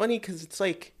it's funny because it's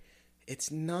like,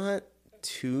 it's not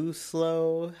too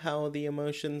slow how the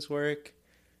emotions work,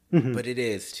 but it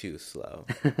is too slow.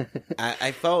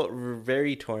 I felt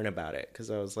very torn about it because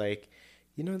I was like,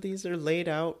 these are laid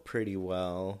out pretty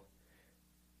well,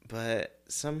 but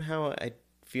somehow I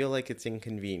feel like it's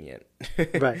inconvenient.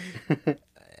 Right.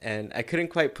 And I couldn't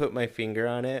quite put my finger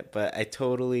on it, but I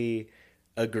totally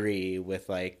agree with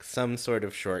like some sort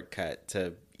of shortcut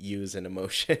to use an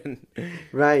emotion.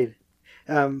 Right.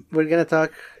 We're gonna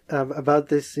talk about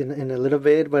this in a little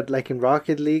bit, but like in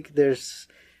Rocket League, there's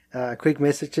quick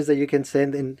messages that you can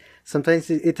send, and sometimes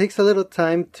it takes a little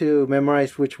time to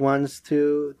memorize which ones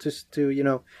to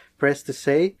press to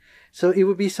say. So it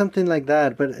would be something like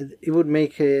that, but it would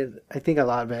make it, I think, a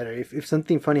lot better. If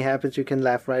something funny happens, you can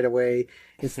laugh right away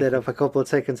instead of a couple of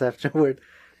seconds afterward.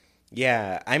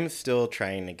 Yeah, I'm still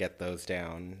trying to get those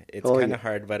down. It's Oh, kind yeah. of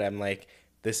hard, but I'm like,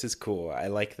 this is cool. I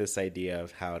like this idea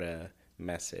of how to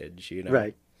message.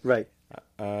 Right, right.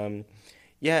 Um,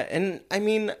 yeah, and I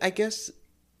mean, I guess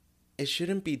it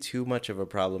shouldn't be too much of a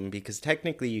problem because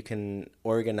technically you can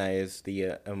organize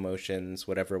the emotions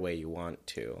whatever way you want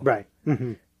to. Right.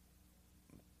 Hmm.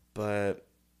 But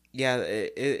yeah,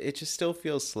 it just still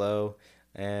feels slow.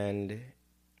 And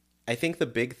I think the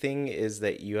big thing is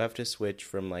that you have to switch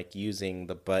from like using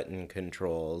the button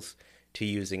controls to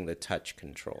using the touch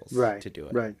controls Right, to do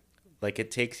it. right, Like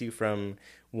it takes you from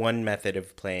one method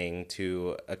of playing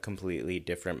to a completely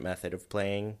different method of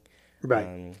playing.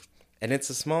 right. And it's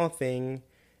a small thing,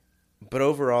 but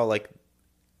overall, like,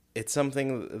 it's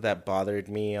something that bothered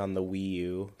me on the Wii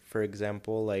U, for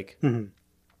example. Like, Hmm.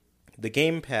 the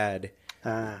gamepad,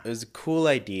 Ah, it was a cool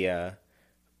idea,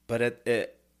 but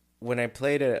when I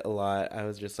played it a lot, I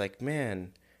was just like,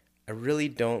 man, I really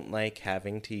don't like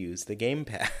having to use the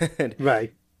gamepad.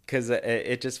 right. Because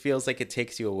it just feels like it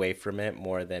takes you away from it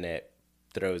more than it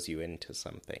throws you into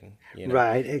something, you know?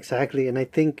 Right, exactly. And I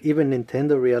think even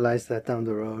Nintendo realized that down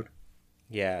the road.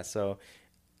 Yeah, so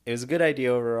it was a good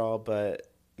idea overall,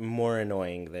 but more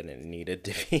annoying than it needed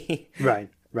to be. Right,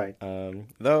 right,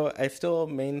 Though I still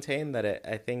maintain that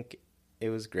I think it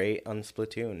was great on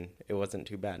Splatoon. It wasn't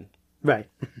too bad. right,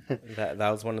 That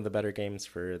was one of the better games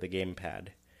for the gamepad.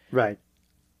 right.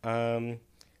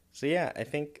 So yeah, I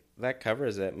think that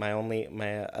covers it. My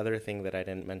other thing that I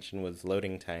didn't mention was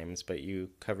loading times, but you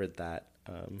covered that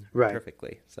Right.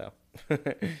 perfectly. So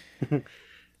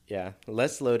yeah,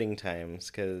 less loading times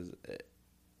because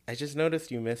I just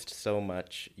noticed you missed so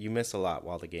much. You miss a lot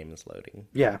while the game is loading.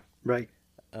 Yeah, right.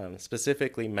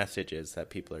 Specifically messages that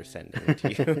people are sending to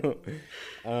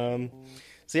you.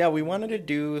 So yeah, we wanted to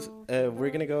do, we're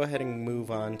going to go ahead and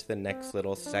move on to the next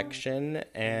little section,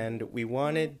 and we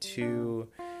wanted to,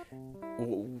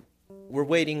 we're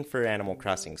waiting for Animal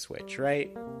Crossing Switch,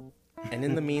 right? And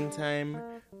in the meantime,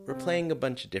 we're playing a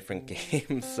bunch of different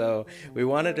games, so we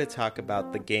wanted to talk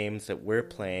about the games that we're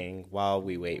playing while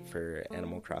we wait for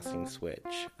Animal Crossing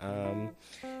Switch.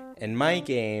 And my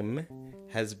game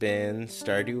has been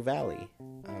Stardew Valley.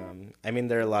 I mean,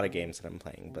 there are a lot of games that I'm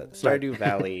playing, but Stardew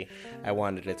Valley I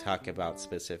wanted to talk about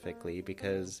specifically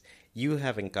because you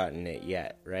haven't gotten it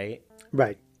yet, right?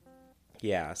 Right.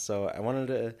 Yeah, so I wanted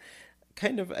to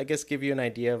kind of, I guess, give you an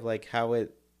idea of like how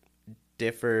it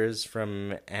differs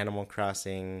from Animal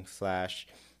Crossing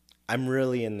 / I'm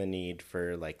really in the need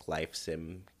for like life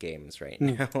sim games right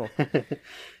now.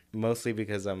 Mostly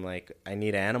because I'm like, I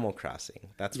need Animal Crossing.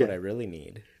 That's what Yeah. I really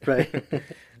need. Right.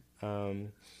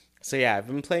 So yeah, I've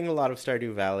been playing a lot of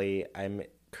Stardew Valley. I'm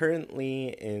currently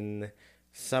in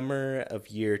summer of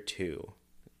year 2.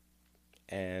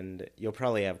 And you'll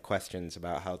probably have questions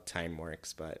about how time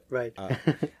works, but Right.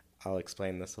 I'll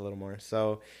explain this a little more.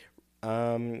 So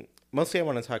mostly I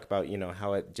want to talk about,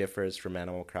 how it differs from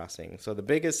Animal Crossing. So the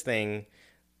biggest thing,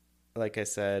 like I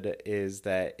said, is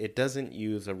that it doesn't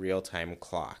use a real-time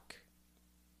clock.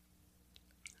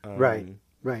 Right.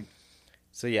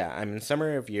 So yeah, I'm in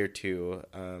summer of year 2.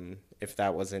 If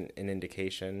that wasn't an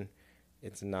indication,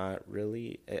 it's not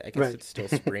really. I guess it's still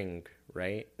spring,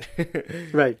 right?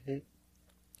 Right.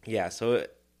 Yeah. So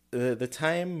the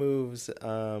time moves.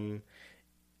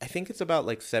 I think it's about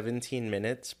like 17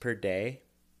 minutes per day.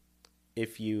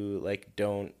 If you like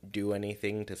don't do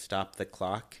anything to stop the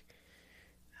clock.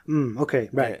 Okay.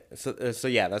 Right. So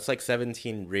yeah, that's like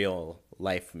 17 real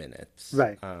life minutes.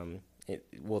 Right. It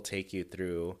will take you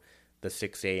through the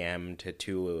 6 a.m. to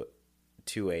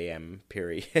 2 a.m.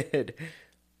 period.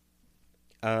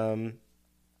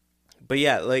 But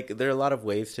yeah, like there are a lot of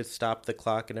ways to stop the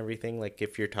clock and everything. Like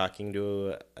if you're talking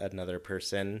to another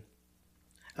person,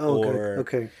 Oh, or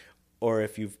okay. or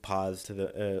if you've paused to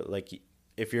the like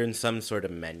if you're in some sort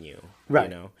of menu,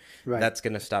 Right. Right. that's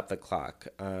gonna stop the clock.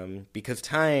 Because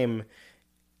time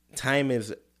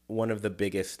is one of the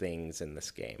biggest things in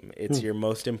this game. It's your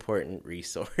most important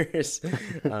resource.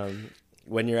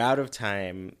 When you're out of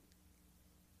time,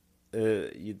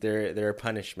 there are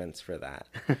punishments for that.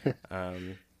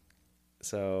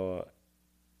 So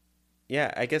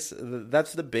yeah, I guess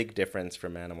that's the big difference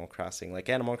from Animal Crossing. Like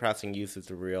Animal Crossing uses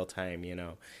the real time,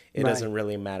 It doesn't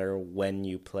really matter when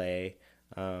you play.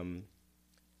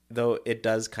 Though it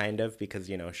does kind of,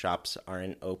 because shops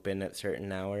aren't open at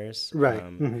certain hours.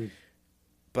 Right.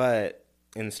 But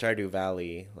in Stardew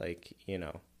Valley, like,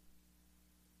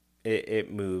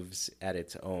 it moves at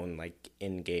its own, like,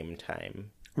 in-game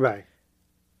time. Right.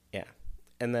 Yeah.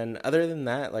 And then other than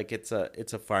that, like, it's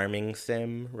a farming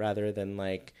sim rather than,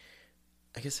 like,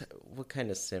 I guess, what kind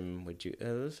of sim would you...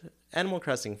 Animal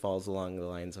Crossing falls along the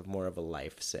lines of more of a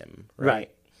life sim,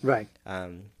 right? Right.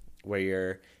 Where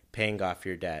you're paying off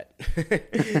your debt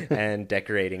and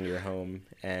decorating your home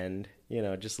and,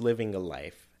 just living a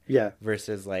life. Yeah.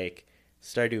 Versus like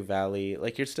Stardew Valley,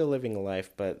 like you're still living a life,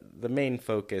 but the main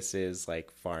focus is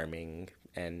like farming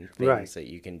and things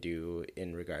that you can do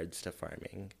in regards to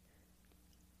farming.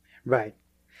 Right.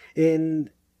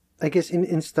 And I guess in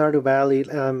Stardew Valley,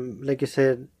 like you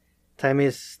said, time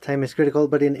is critical,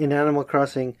 but in Animal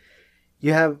Crossing,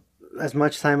 you have as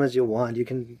much time as you want. You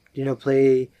can,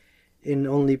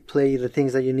 only play the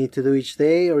things that you need to do each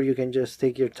day, or you can just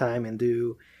take your time and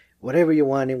do whatever you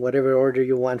want in whatever order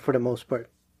you want for the most part.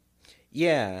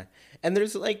 Yeah. And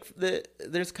there's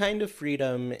there's kind of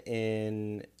freedom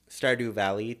in Stardew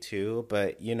Valley too,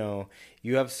 but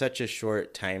you have such a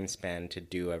short time span to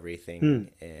do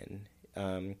everything in.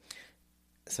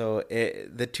 So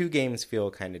the two games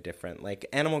feel kind of different. Like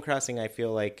Animal Crossing, I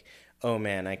feel like, oh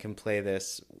man, I can play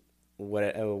this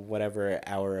whatever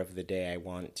hour of the day I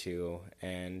want to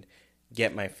and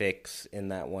get my fix in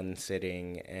that one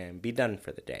sitting and be done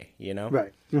for the day,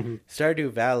 Right. Mm-hmm.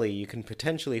 Stardew Valley, you can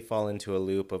potentially fall into a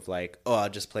loop of like, oh, I'll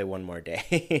just play one more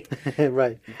day.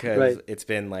 Right. Because it's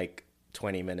been like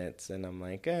 20 minutes and I'm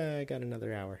like, I got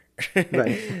another hour.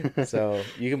 Right. So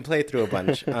you can play through a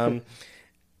bunch. And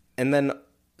then,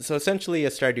 so essentially a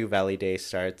Stardew Valley day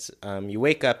starts. You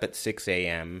wake up at 6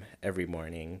 a.m. every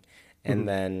morning. And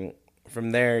then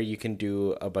from there you can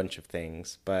do a bunch of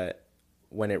things. But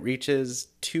when it reaches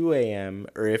 2 a.m.,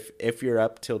 or if you're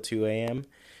up till 2 a.m.,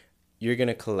 you're going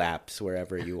to collapse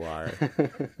wherever you are.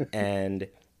 And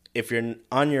if you're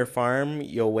on your farm,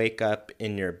 you'll wake up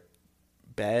in your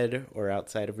bed or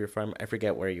outside of your farm. I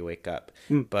forget where you wake up.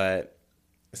 But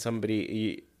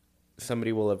somebody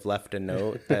will have left a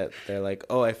note that they're like,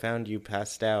 oh, I found you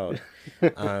passed out.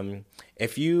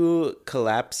 If you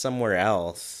collapse somewhere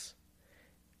else,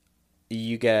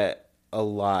 you get a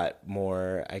lot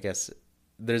more, I guess...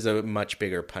 There's a much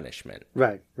bigger punishment.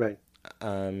 Right.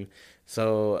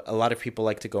 So a lot of people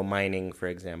like to go mining, for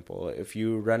example. If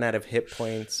you run out of hit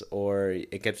points or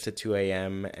it gets to 2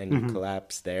 a.m. and you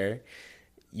collapse there,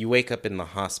 you wake up in the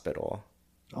hospital.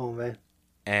 Oh, man.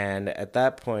 And at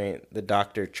that point, the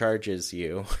doctor charges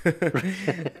you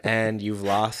and you've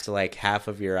lost like half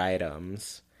of your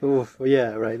items. Oof,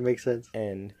 yeah, right. Makes sense.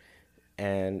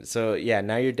 And so, yeah,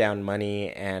 now you're down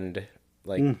money and...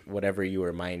 like whatever you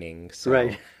were mining. So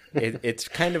right. it's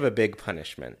kind of a big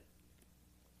punishment.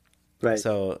 Right.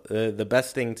 So the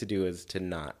best thing to do is to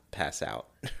not pass out.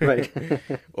 Right.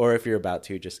 Or if you're about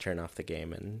to, just turn off the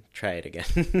game and try it again.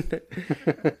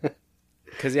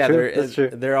 Because, yeah, True,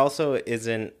 there also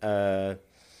isn't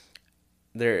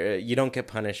there you don't get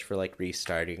punished for like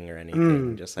restarting or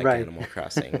anything, just like right. Animal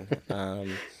Crossing.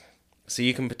 So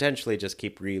you can potentially just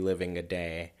keep reliving a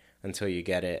day until you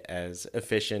get it as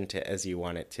efficient as you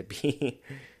want it to be.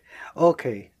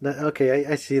 Okay,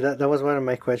 I see that. That was one of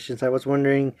my questions. I was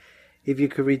wondering if you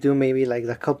could redo maybe like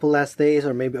the couple last days,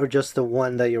 or just the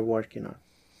one that you're working on.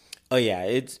 Oh yeah,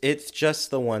 it's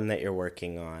just the one that you're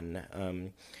working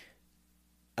on.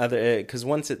 Other because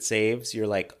once it saves, you're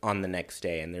like on the next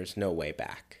day, and there's no way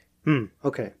back.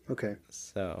 Okay.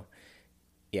 So,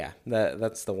 yeah,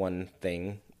 that's the one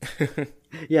thing.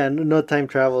 Yeah, no time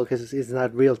travel because it's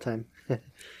not real time. I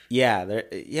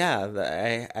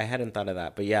hadn't thought of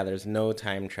that, but yeah, there's no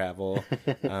time travel.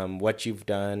 What you've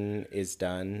done is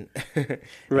done, and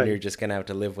Right. you're just gonna have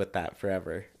to live with that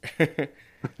forever.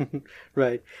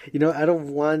 Right. I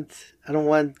don't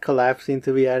want collapsing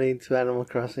to be adding to Animal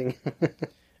Crossing.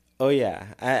 Oh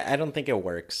yeah, I don't think it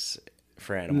works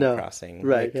for Animal No. Crossing.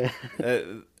 Right. Like,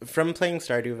 from playing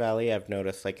Stardew Valley, I've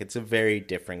noticed like it's a very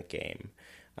different game.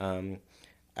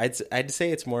 I'd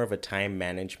say it's more of a time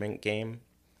management game.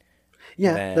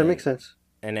 Yeah, that makes sense.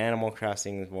 And Animal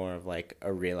Crossing is more of like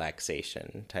a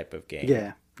relaxation type of game.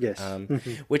 Yeah. Yes.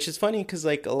 Which is funny because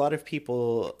like a lot of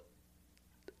people,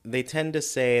 they tend to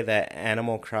say that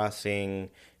Animal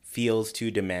Crossing feels too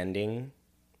demanding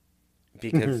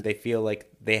because they feel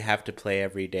like they have to play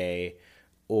every day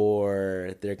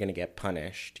or they're going to get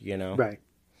punished, you know? Right.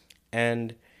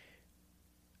 And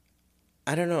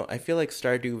I don't know. I feel like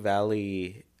Stardew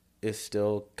Valley is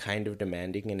still kind of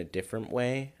demanding in a different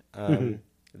way than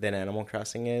Animal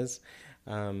Crossing is.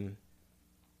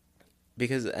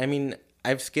 Because, I mean,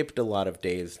 I've skipped a lot of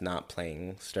days not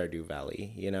playing Stardew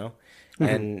Valley, you know?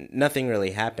 And nothing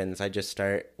really happens. I just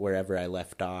start wherever I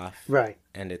left off. Right.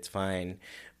 And it's fine.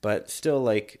 But still,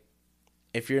 like,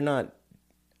 if you're not...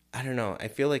 I don't know. I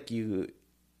feel like you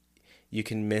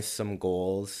can miss some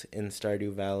goals in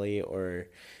Stardew Valley or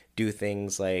do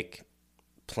things like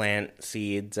plant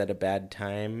seeds at a bad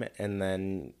time and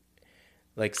then,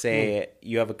 like, say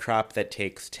you have a crop that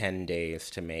takes 10 days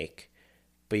to make,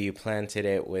 but you planted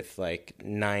it with, like,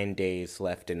 9 days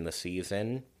left in the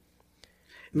season.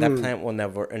 That plant will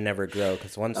never grow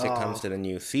because once it comes to the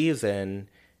new season,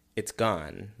 it's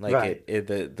gone. Like, right.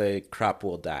 The crop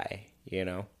will die, you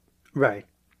know? Right.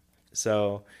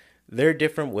 So there are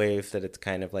different ways that it's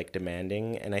kind of like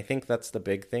demanding, and I think that's the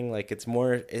big thing. Like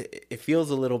it feels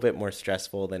a little bit more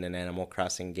stressful than an Animal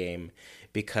Crossing game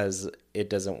because it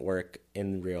doesn't work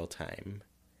in real time.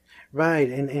 Right.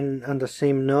 And on the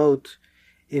same note,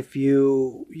 if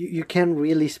you can't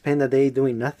really spend a day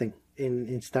doing nothing in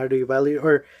Stardew Valley,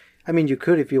 or I mean you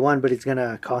could if you want, but it's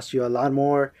gonna cost you a lot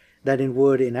more than it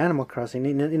would in Animal Crossing.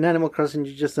 In Animal Crossing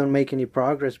you just don't make any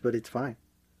progress, but it's fine.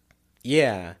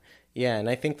 Yeah, and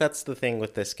I think that's the thing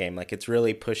with this game. Like, it's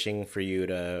really pushing for you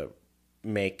to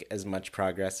make as much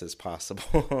progress as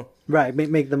possible. Right,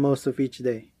 make the most of each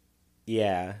day.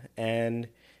 Yeah, and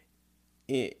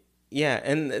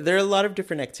there are a lot of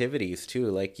different activities too.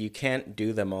 Like, you can't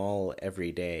do them all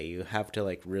every day. You have to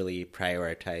like really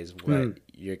prioritize what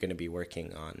you're going to be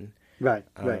working on. Right,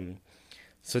 right.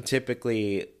 So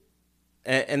typically,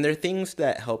 and there are things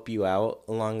that help you out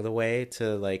along the way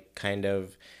to like kind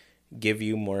of give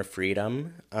you more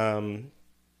freedom.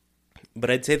 But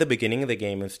I'd say the beginning of the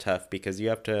game is tough because you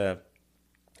have to...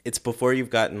 It's before you've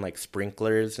gotten like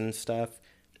sprinklers and stuff.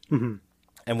 And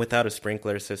without a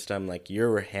sprinkler system, like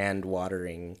you're hand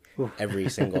watering every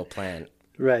single plant.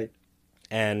 Right.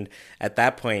 And at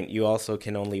that point, you also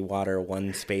can only water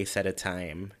one space at a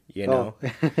time, you know?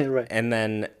 Right. And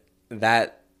then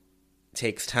that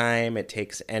takes time, it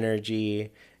takes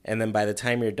energy. And then by the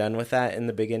time you're done with that in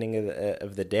the beginning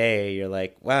of the day, you're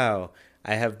like, wow,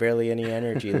 I have barely any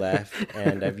energy left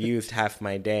and I've used half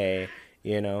my day,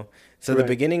 you know? So the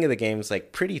beginning of the game is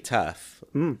like pretty tough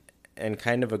and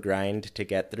kind of a grind to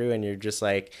get through. And you're just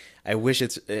like, I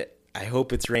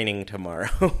hope it's raining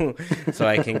tomorrow so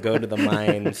I can go to the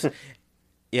mines.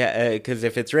 Yeah, because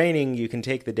if it's raining, you can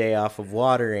take the day off of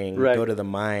watering, go to the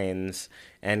mines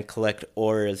and collect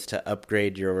ores to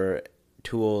upgrade your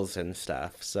tools and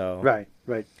stuff. So right.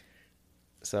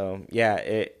 So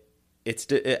yeah,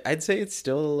 I'd say it's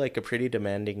still like a pretty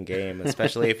demanding game,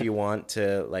 especially if you want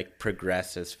to like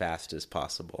progress as fast as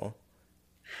possible.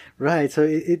 Right. So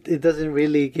it doesn't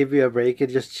really give you a break.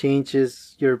 It just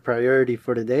changes your priority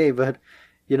for the day, but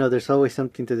there's always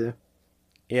something to do.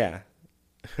 Yeah.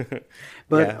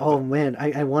 But man,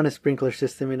 I want a sprinkler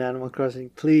system in Animal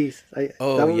Crossing, please. That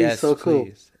would be so cool.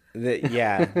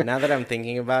 Now that I'm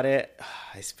thinking about it,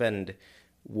 I spend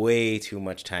way too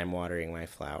much time watering my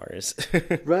flowers.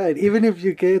 Right. Even if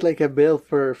you get like a bill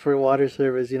for water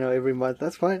service, every month,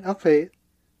 that's fine. I'll pay it.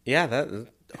 Yeah, that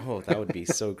would be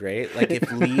so great. Like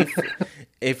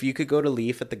if you could go to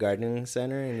Leaf at the gardening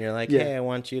center and you're like, hey, I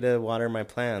want you to water my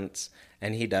plants,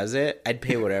 and he does it, I'd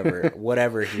pay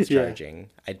whatever he's charging.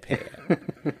 I'd pay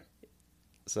it.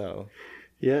 So,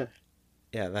 yeah,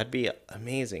 that'd be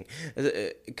amazing.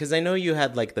 Because I know you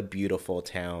had like the beautiful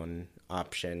town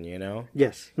option,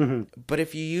 Yes. Mm-hmm. But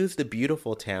if you use the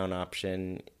beautiful town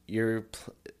option, the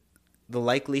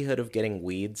likelihood of getting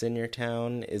weeds in your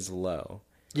town is low.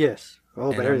 Yes.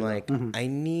 Oh, and I'm like, I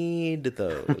need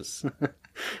those.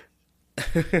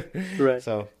 Right.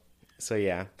 So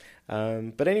yeah.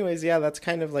 But anyways, yeah, that's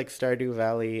kind of like Stardew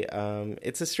Valley.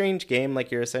 It's a strange game.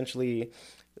 Like, you're essentially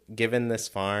given this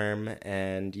farm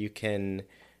and you can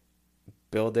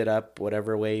build it up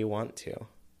whatever way you want to.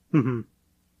 Mm-hmm.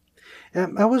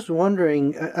 I was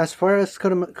wondering, as far as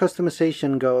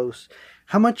customization goes,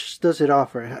 how much does it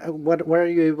offer? What are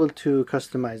you able to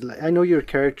customize? Like, I know your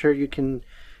character, you can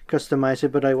customize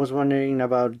it, but I was wondering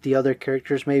about the other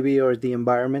characters maybe, or the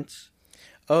environments.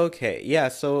 Okay, yeah,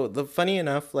 so funny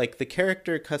enough, like the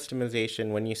character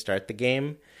customization when you start the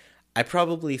game, I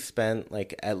probably spent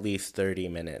like at least 30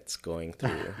 minutes going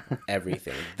through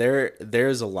everything.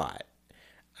 There's a lot.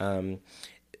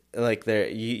 Like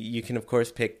you can of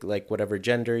course pick like whatever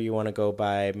gender you want to go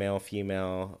by, male,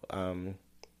 female,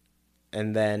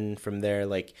 and then from there,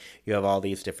 like, you have all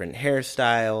these different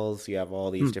hairstyles, you have all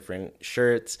these different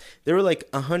shirts. There were like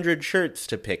 100 shirts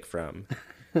to pick from.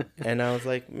 And I was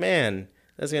like, man,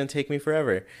 that's going to take me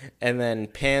forever. And then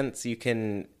pants, it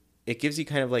gives you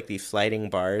kind of like these sliding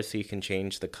bars so you can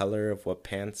change the color of what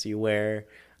pants you wear.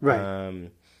 Right.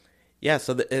 Yeah,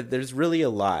 so there's really a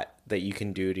lot that you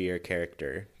can do to your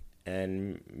character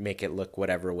and make it look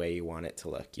whatever way you want it to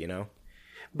look,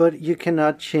 But you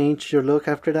cannot change your look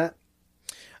after that?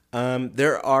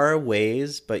 There are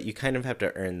ways, but you kind of have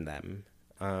to earn them.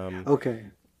 Okay.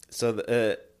 So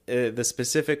the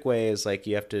specific way is like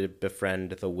you have to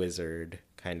befriend the wizard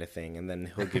kind of thing, and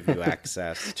then he'll give you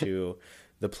access to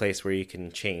the place where you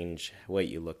can change what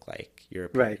you look like, your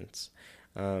appearance.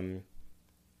 Right.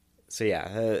 So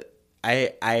yeah,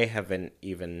 I haven't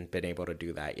even been able to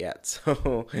do that yet.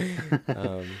 So,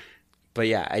 but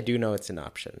yeah, I do know it's an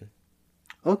option.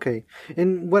 Okay.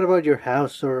 And what about your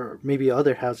house or maybe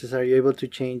other houses? Are you able to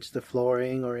change the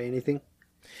flooring or anything?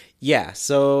 Yeah,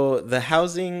 so the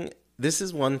housing, this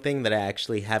is one thing that I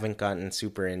actually haven't gotten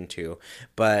super into,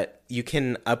 but you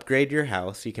can upgrade your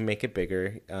house. You can make it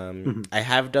bigger. I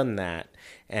have done that,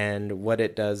 and what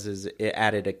it does is it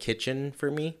added a kitchen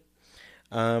for me.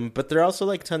 But there are also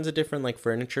like tons of different like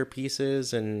furniture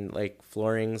pieces and like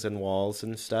floorings and walls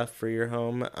and stuff for your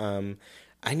home.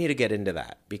 I need to get into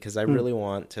that because I really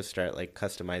want to start like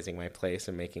customizing my place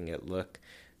and making it look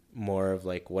more of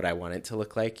like what I want it to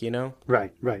look like,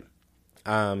 Right, right.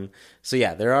 So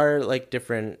yeah, there are like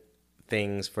different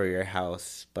things for your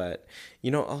house, but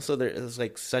also there is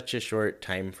like such a short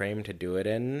time frame to do it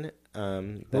in, that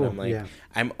I'm like,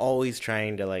 I'm always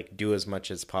trying to like do as much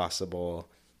as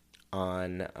possible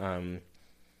on,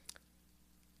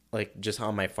 like just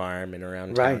on my farm and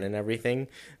around town and everything.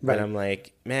 But I'm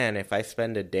like, man, if I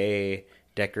spend a day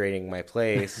decorating my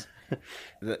place,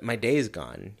 my day's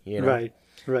gone, Right.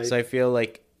 So I feel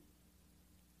like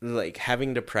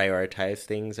having to prioritize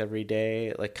things every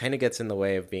day, like kind of gets in the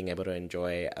way of being able to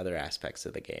enjoy other aspects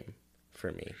of the game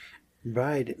for me.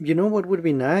 Right. You know what would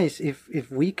be nice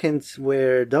if weekends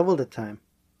were double the time?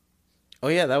 Oh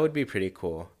yeah, that would be pretty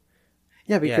cool.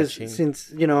 Yeah, because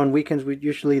since, on weekends we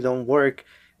usually don't work,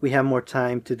 we have more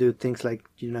time to do things like,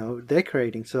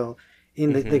 decorating. So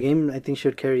in the game, I think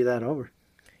should carry that over.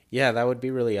 Yeah, that would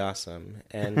be really awesome.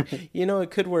 And,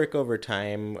 it could work over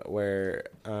time where,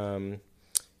 I'm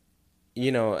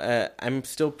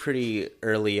still pretty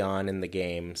early on in the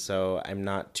game, so I'm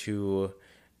not too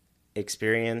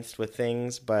experienced with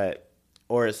things, I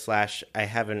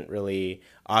haven't really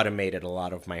automated a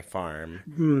lot of my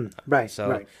farm. Right. So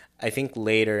right. I think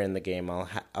later in the game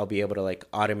I'll be able to like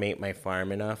automate my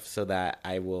farm enough so that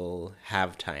I will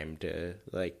have time to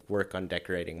like work on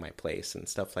decorating my place and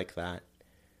stuff like that.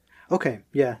 Okay,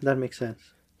 yeah, that makes sense.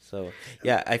 So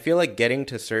yeah, I feel like getting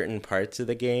to certain parts of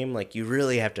the game, like you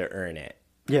really have to earn it.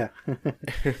 Yeah.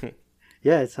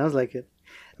 Yeah, it sounds like it.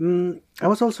 I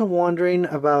was also wondering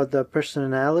about the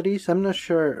personalities. I'm not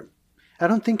sure. I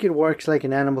don't think it works like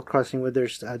in Animal Crossing where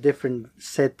there's different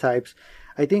set types.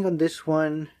 I think on this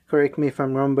one, correct me if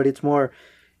I'm wrong, but it's more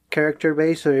character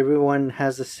based, so everyone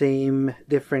has the same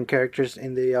different characters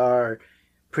and they are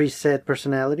preset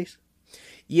personalities.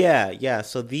 Yeah.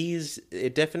 So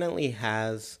it definitely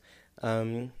has,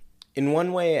 in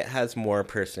one way, it has more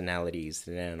personalities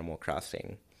than Animal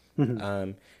Crossing.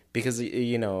 Because,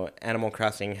 Animal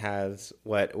Crossing has,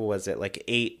 what was it, like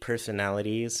 8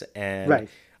 personalities, and Right.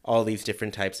 all these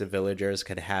different types of villagers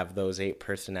could have those 8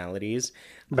 personalities.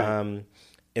 Right.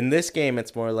 In this game,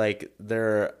 it's more like there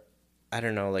are, I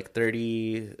don't know, like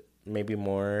 30, maybe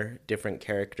more different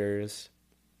characters.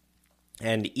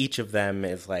 And each of them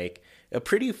is like a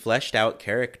pretty fleshed out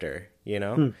character,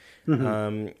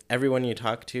 Everyone you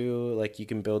talk to, like, you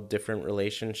can build different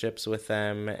relationships with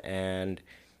them, and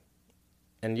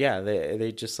yeah,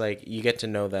 they just, like, you get to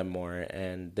know them more,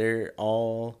 and they're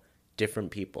all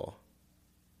different people.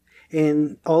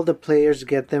 And all the players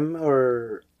get them,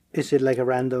 or is it like a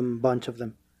random bunch of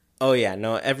them? Oh yeah,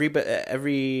 no, every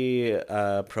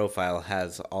profile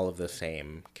has all of the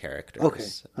same characters. Okay,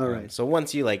 all right. So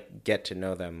once you, like, get to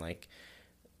know them, like,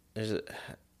 there's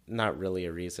not really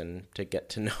a reason to get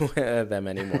to know them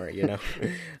anymore,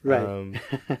 Right.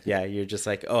 Yeah, you're just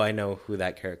like, oh, I know who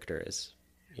that character is.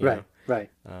 Right. Right.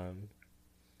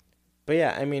 But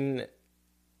yeah, I mean,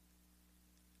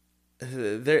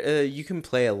 there you can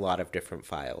play a lot of different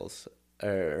files,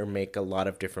 or make a lot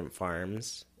of different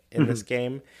farms in this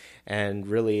game, and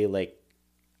really, like,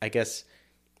 I guess,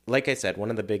 like I said, one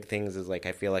of the big things is, like,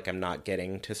 I feel like I'm not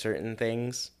getting to certain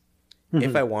things.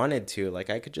 If I wanted to, like,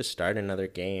 I could just start another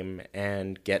game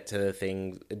and get to the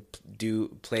thing,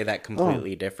 play that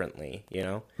completely differently,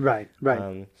 Right.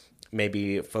 Right.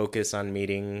 Maybe focus on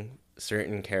meeting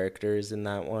certain characters in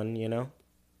that one,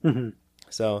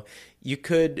 So you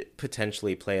could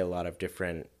potentially play a lot of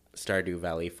different Stardew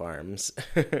Valley farms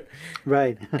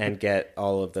Right. and get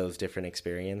all of those different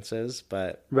experiences.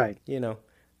 But, Right.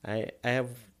 I have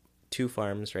 2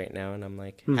 farms right now, and I'm,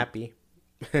 like, happy.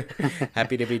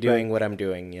 Happy to be doing what I'm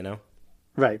doing,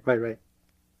 Right. Right.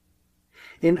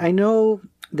 And I know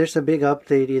there's a big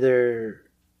update either.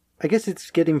 I guess it's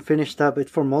getting finished up.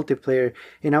 It's for multiplayer.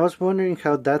 And I was wondering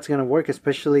how that's going to work,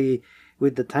 especially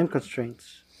with the time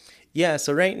constraints. Yeah,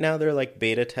 so right now they're, like,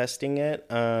 beta testing it.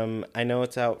 I know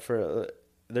it's out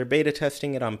they're beta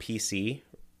testing it on PC,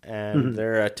 and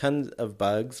there are a ton of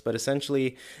bugs, but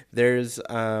essentially there's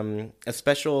a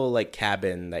special, like,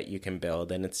 cabin that you can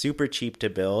build, and it's super cheap to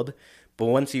build. But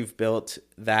once you've built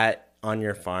that on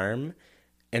your farm,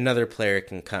 another player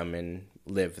can come and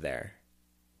live there.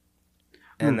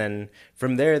 And then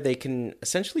from there, they can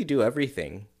essentially do every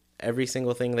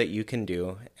single thing that you can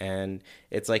do. And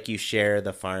it's like you share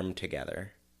the farm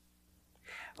together.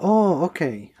 Oh,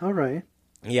 okay. All right.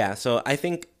 Yeah, so I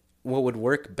think what would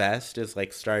work best is,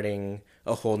 like, starting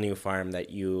a whole new farm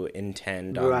that you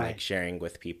intend on, like, sharing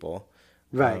with people.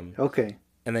 Right. Okay.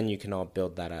 And then you can all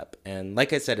build that up. And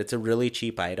like I said, it's a really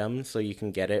cheap item, so you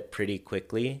can get it pretty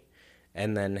quickly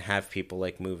and then have people,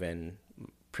 like, move in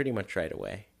pretty much right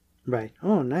away. Right.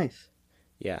 Oh, nice.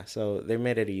 Yeah, so they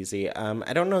made it easy.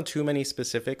 I don't know too many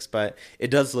specifics, but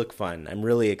it does look fun. I'm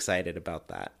really excited about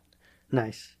that.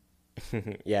 Nice.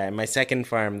 Yeah, and my second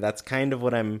farm, that's kind of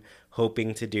what I'm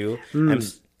hoping to do.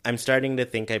 I'm starting to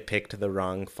think I picked the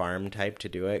wrong farm type to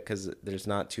do it, because there's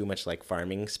not too much, like,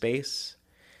 farming space.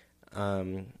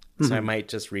 So I might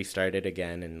just restart it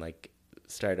again and, like,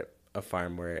 start a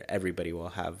farm where everybody will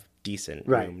have decent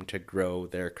room to grow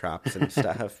their crops and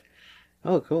stuff.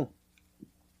 Oh, cool.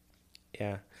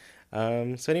 Yeah.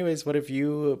 So anyways, what have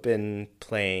you been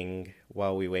playing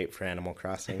while we wait for Animal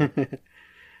Crossing?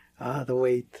 The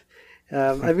wait.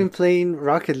 I've been playing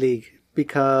Rocket League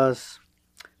because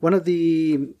one of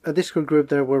a Discord group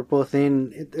that we're both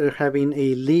in, they're having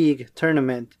a league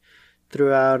tournament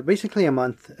throughout basically a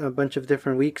month, a bunch of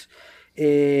different weeks.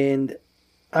 And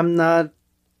I'm not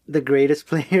the greatest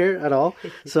player at all.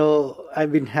 So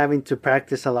I've been having to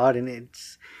practice a lot, and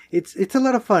it's a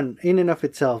lot of fun in and of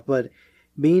itself, but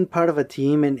being part of a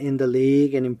team and in the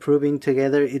league and improving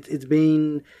together,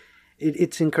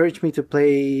 it's encouraged me to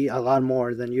play a lot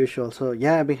more than usual. So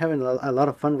yeah, I've been having a lot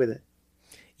of fun with it.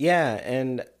 Yeah,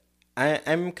 and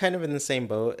I'm kind of in the same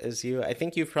boat as you. I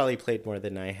think you've probably played more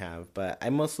than I have, but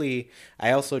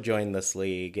I also joined this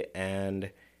league,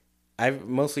 and I've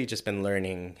mostly just been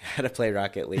learning how to play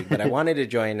Rocket League, but I wanted to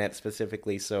join it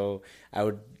specifically so I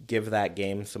would give that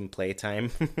game some playtime.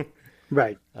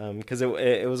 Right. Because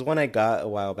it was one I got a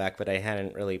while back, but I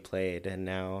hadn't really played, and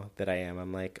now that I am,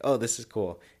 I'm like, oh, this is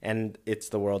cool. And it's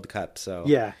the World Cup, so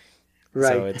yeah,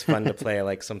 right. So it's fun to play,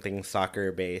 like, something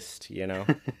soccer-based,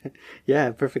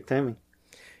 Yeah, perfect timing.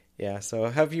 Yeah, so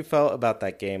how have you felt about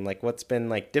that game? Like, what's been,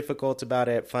 like, difficult about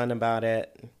it, fun about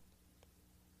it?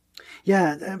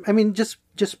 Yeah, I mean, just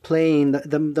playing.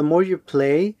 The more you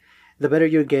play, the better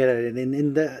you get at it.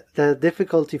 And the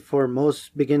difficulty for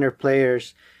most beginner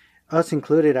players, us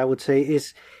included, I would say,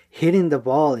 is hitting the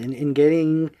ball and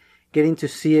getting to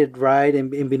see it right, and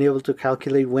being able to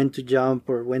calculate when to jump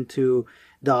or when to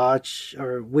dodge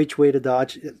or which way to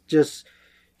dodge, just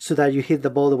so that you hit the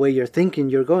ball the way you're thinking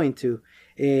you're going to.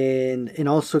 And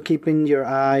also keeping your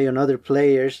eye on other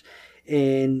players,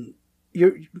 and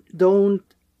you don't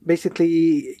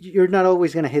basically, you're not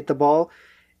always going to hit the ball.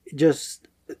 Just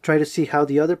try to see how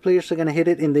the other players are going to hit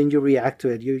it, and then you react to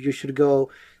it. You should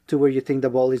go to where you think the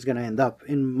ball is going to end up,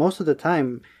 and most of the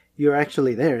time you're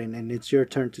actually there, and it's your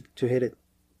turn to hit it.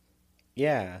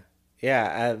 Yeah,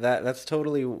 that's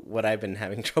totally what I've been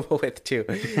having trouble with too.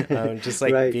 Just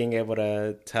like Right. being able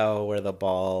to tell where the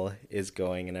ball is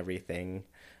going and everything.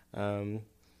 So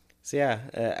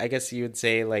yeah, I guess you would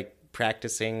say like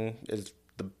practicing is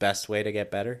the best way to get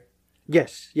better.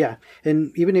 Yes, yeah,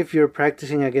 and even if you're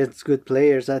practicing against good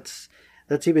players, that's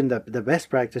even the best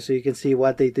practice. So you can see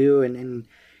what they do, and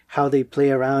how they play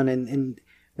around, and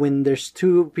when there's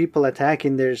two people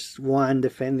attacking, there's one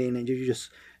defending, and you just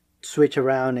switch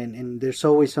around, and there's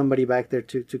always somebody back there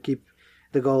to keep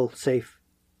the goal safe.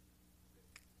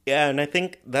 Yeah, and I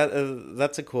think that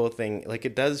that's a cool thing. Like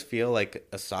it does feel like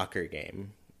a soccer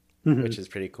game, which is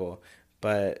pretty cool.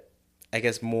 But I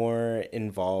guess more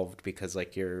involved because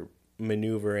like you're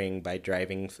maneuvering by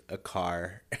driving a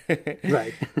car.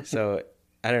 Right. So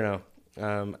I don't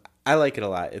know. I like it a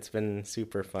lot. It's been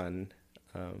super fun.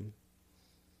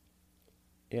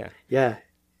 Yeah. Yeah,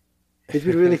 it's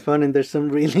been really fun, and there's some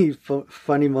really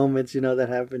funny moments, that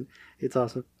happen. It's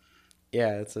awesome.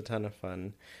 Yeah, it's a ton of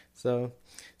fun. So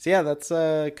yeah, that's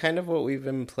kind of what we've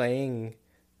been playing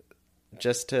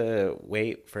just to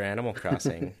wait for Animal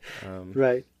Crossing.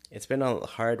 Right. It's been a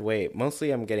hard wait.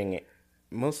 Mostly I'm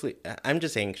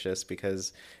just anxious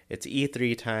because it's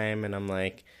E3 time, and I'm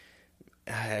like,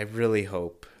 I really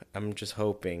hope. I'm just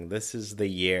hoping this is the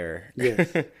year.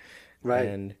 Yes. Right.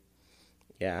 And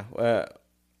yeah,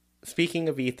 speaking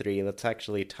of E3, let's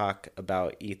actually talk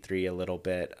about E3 a little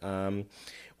bit.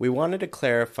 We wanted to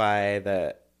clarify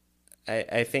that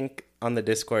I think on the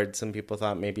Discord, some people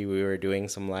thought maybe we were doing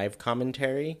some live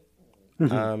commentary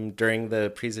during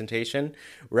the presentation.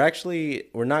 We're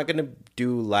not going to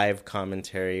do live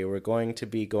commentary. We're going to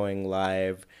be going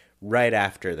live right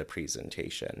after the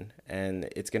presentation, and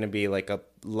it's going to be like a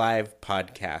live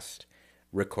podcast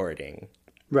recording.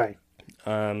 Right.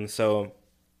 So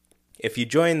if you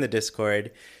join the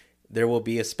Discord, there will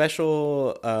be a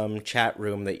special chat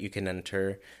room that you can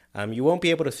enter. You won't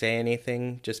be able to say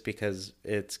anything just because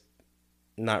it's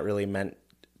not really meant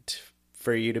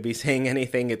for you to be saying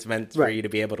anything. It's meant for you to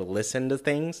be able to listen to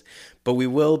things. But we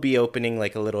will be opening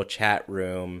like a little chat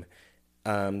room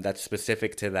that's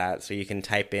specific to that. So you can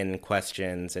type in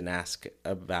questions and ask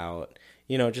about,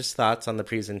 just thoughts on the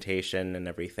presentation and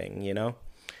everything,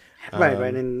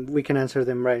 Right. And we can answer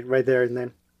them right there and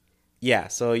then. Yeah,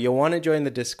 so you'll want to join the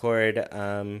Discord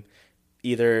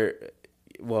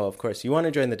of course, you want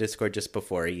to join the Discord just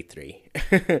before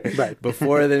E3. Right.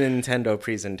 Before the Nintendo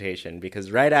presentation,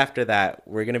 because right after that,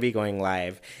 we're going to be going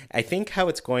live. I think how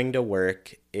it's going to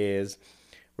work is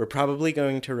we're probably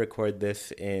going to record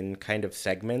this in kind of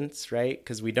segments, right?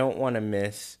 Because we don't want to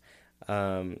miss...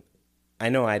 I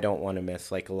know I don't want to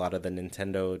miss like a lot of the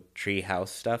Nintendo Treehouse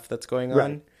stuff that's going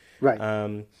on.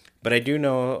 Right. But I do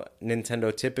know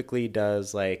Nintendo typically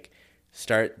does like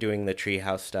start doing the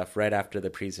Treehouse stuff right after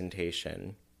the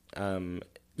presentation.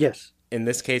 Yes. In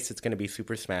this case, it's going to be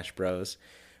Super Smash Bros.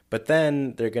 But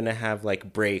then they're going to have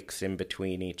like breaks in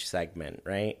between each segment,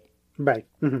 right? Right.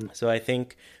 Mm-hmm. So I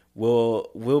think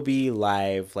we'll be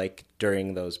live like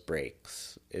during those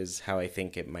breaks is how I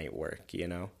think it might work,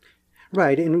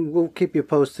 Right, and we'll keep you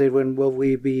posted when will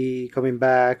we be coming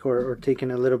back or taking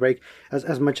a little break,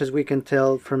 as much as we can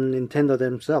tell from Nintendo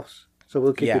themselves. So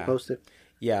we'll keep you posted.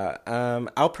 Yeah,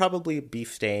 I'll probably be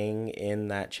staying in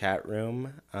that chat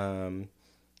room, and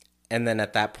then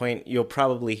at that point, you'll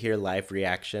probably hear live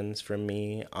reactions from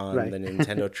me on the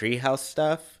Nintendo Treehouse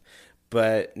stuff,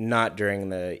 but not during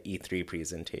the E3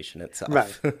 presentation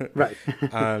itself. Right.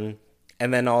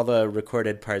 And then all the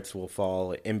recorded parts will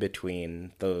fall in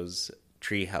between those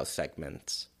Treehouse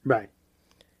segments. Right.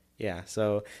 Yeah,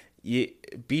 so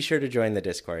be sure to join the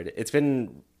Discord.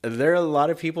 There are a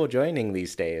lot of people joining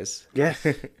these days. Yes.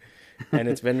 And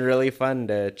it's been really fun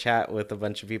to chat with a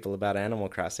bunch of people about Animal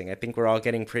Crossing. I think we're all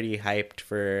getting pretty hyped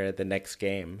for the next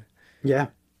game. Yeah.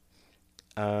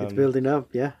 It's building up,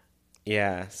 yeah.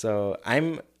 Yeah, so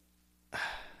I'm...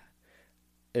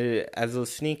 as a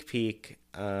sneak peek,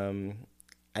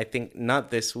 I think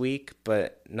not this week,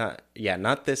 but not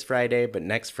this Friday, but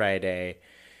next Friday,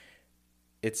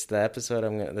 it's the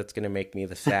episode that's gonna make me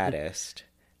the saddest,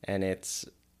 and it's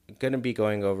gonna be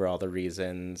going over all the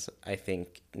reasons I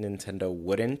think Nintendo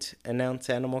wouldn't announce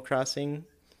Animal Crossing.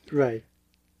 Right.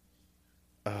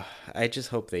 I just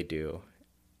hope they do.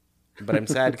 But I'm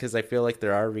sad because I feel like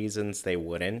there are reasons they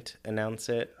wouldn't announce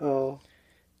it. Oh.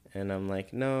 And I'm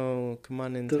like, no, come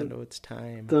on, Nintendo, it's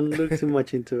time. Don't look too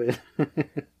much into it.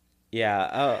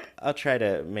 Yeah, I'll try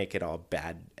to make it all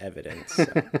bad evidence. So.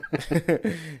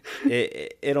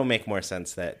 It'll make more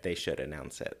sense that they should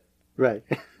announce it. Right.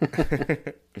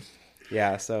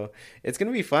 Yeah, so it's going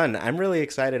to be fun. I'm really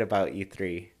excited about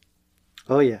E3.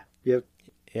 Oh, yeah. Yep.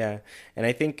 Yeah, and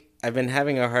I think I've been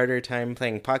having a harder time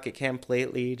playing Pocket Camp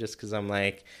lately just because I'm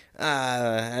like,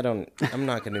 I'm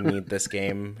not going to need this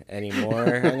game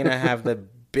anymore. I'm going to have the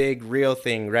big real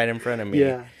thing right in front of me.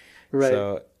 Yeah, right.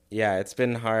 So, yeah, it's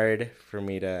been hard for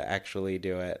me to actually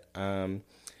do it.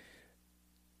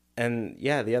 And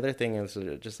yeah, the other thing is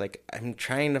just like I'm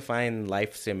trying to find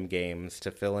life sim games to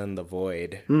fill in the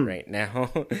void right now.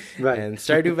 Right. And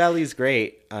Stardew Valley's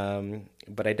great,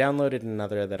 but I downloaded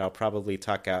another that I'll probably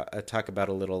talk about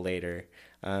a little later.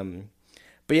 But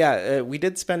yeah, we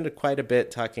did spend quite a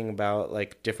bit talking about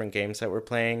like different games that we're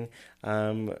playing.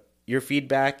 Your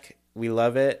feedback, we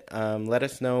love it. Let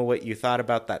us know what you thought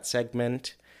about that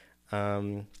segment.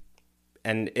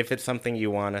 And if it's something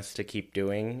you want us to keep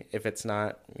doing, if it's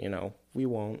not, we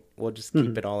won't. We'll just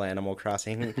keep it all Animal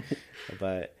Crossing.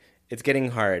 But it's getting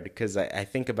hard because I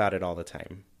think about it all the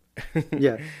time.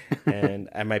 Yeah. And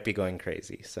I might be going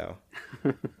crazy. So,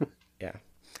 yeah.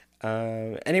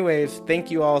 Anyways,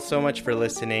 thank you all so much for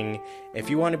listening. If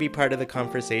you want to be part of the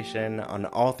conversation on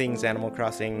all things Animal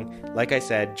Crossing, like I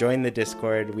said, join the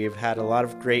Discord. We've had a lot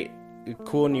of great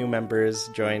cool new members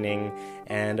joining,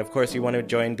 and of course you want to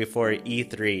join before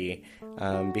E3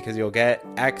 because you'll get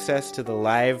access to the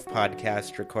live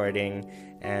podcast recording,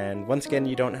 and once again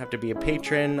you don't have to be a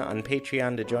patron on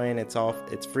Patreon to join.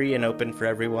 It's free and open for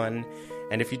everyone,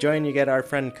 and if you join you get our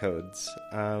friend codes.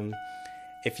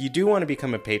 If you do want to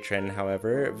become a patron,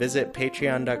 however, visit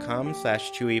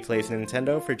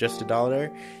patreon.com/ChewiePlaysNintendo for just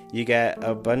 $1. You get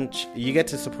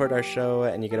to support our show,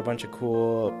 and you get a bunch of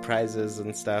cool prizes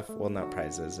and stuff. Well, not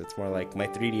prizes. It's more like my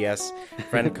 3DS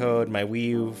friend code, my Wii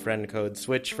U friend code,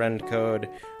 Switch friend code.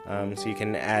 So you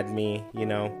can add me, be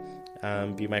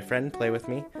my friend, play with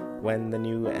me when the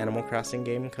new Animal Crossing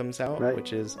game comes out, right,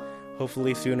 which is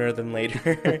hopefully sooner than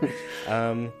later.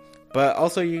 But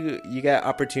also you get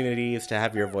opportunities to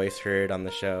have your voice heard on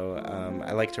the show.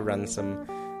 I like to run some,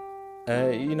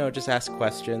 just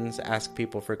ask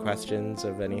people for questions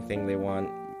of anything they want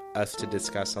us to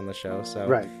discuss on the show. So,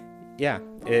 right. Yeah,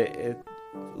 a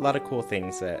lot of cool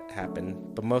things that happen.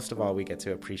 But most of all, we get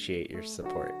to appreciate your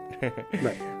support.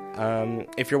 Right.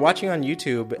 If you're watching on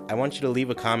YouTube, I want you to leave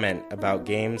a comment about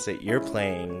games that you're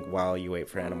playing while you wait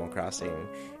for Animal Crossing.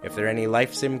 If there are any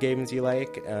life sim games you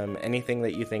like, anything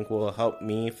that you think will help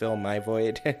me fill my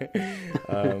void,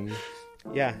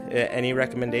 any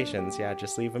recommendations,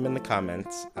 just leave them in the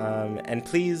comments. And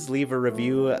please leave a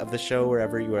review of the show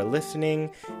wherever you are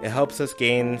listening. It helps us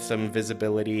gain some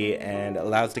visibility and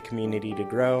allows the community to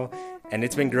grow. And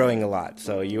it's been growing a lot,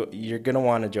 so you're going to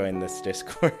want to join this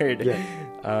Discord. Yeah.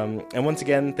 And once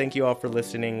again, thank you all for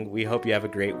listening. We hope you have a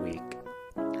great week.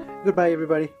 Goodbye,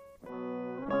 everybody.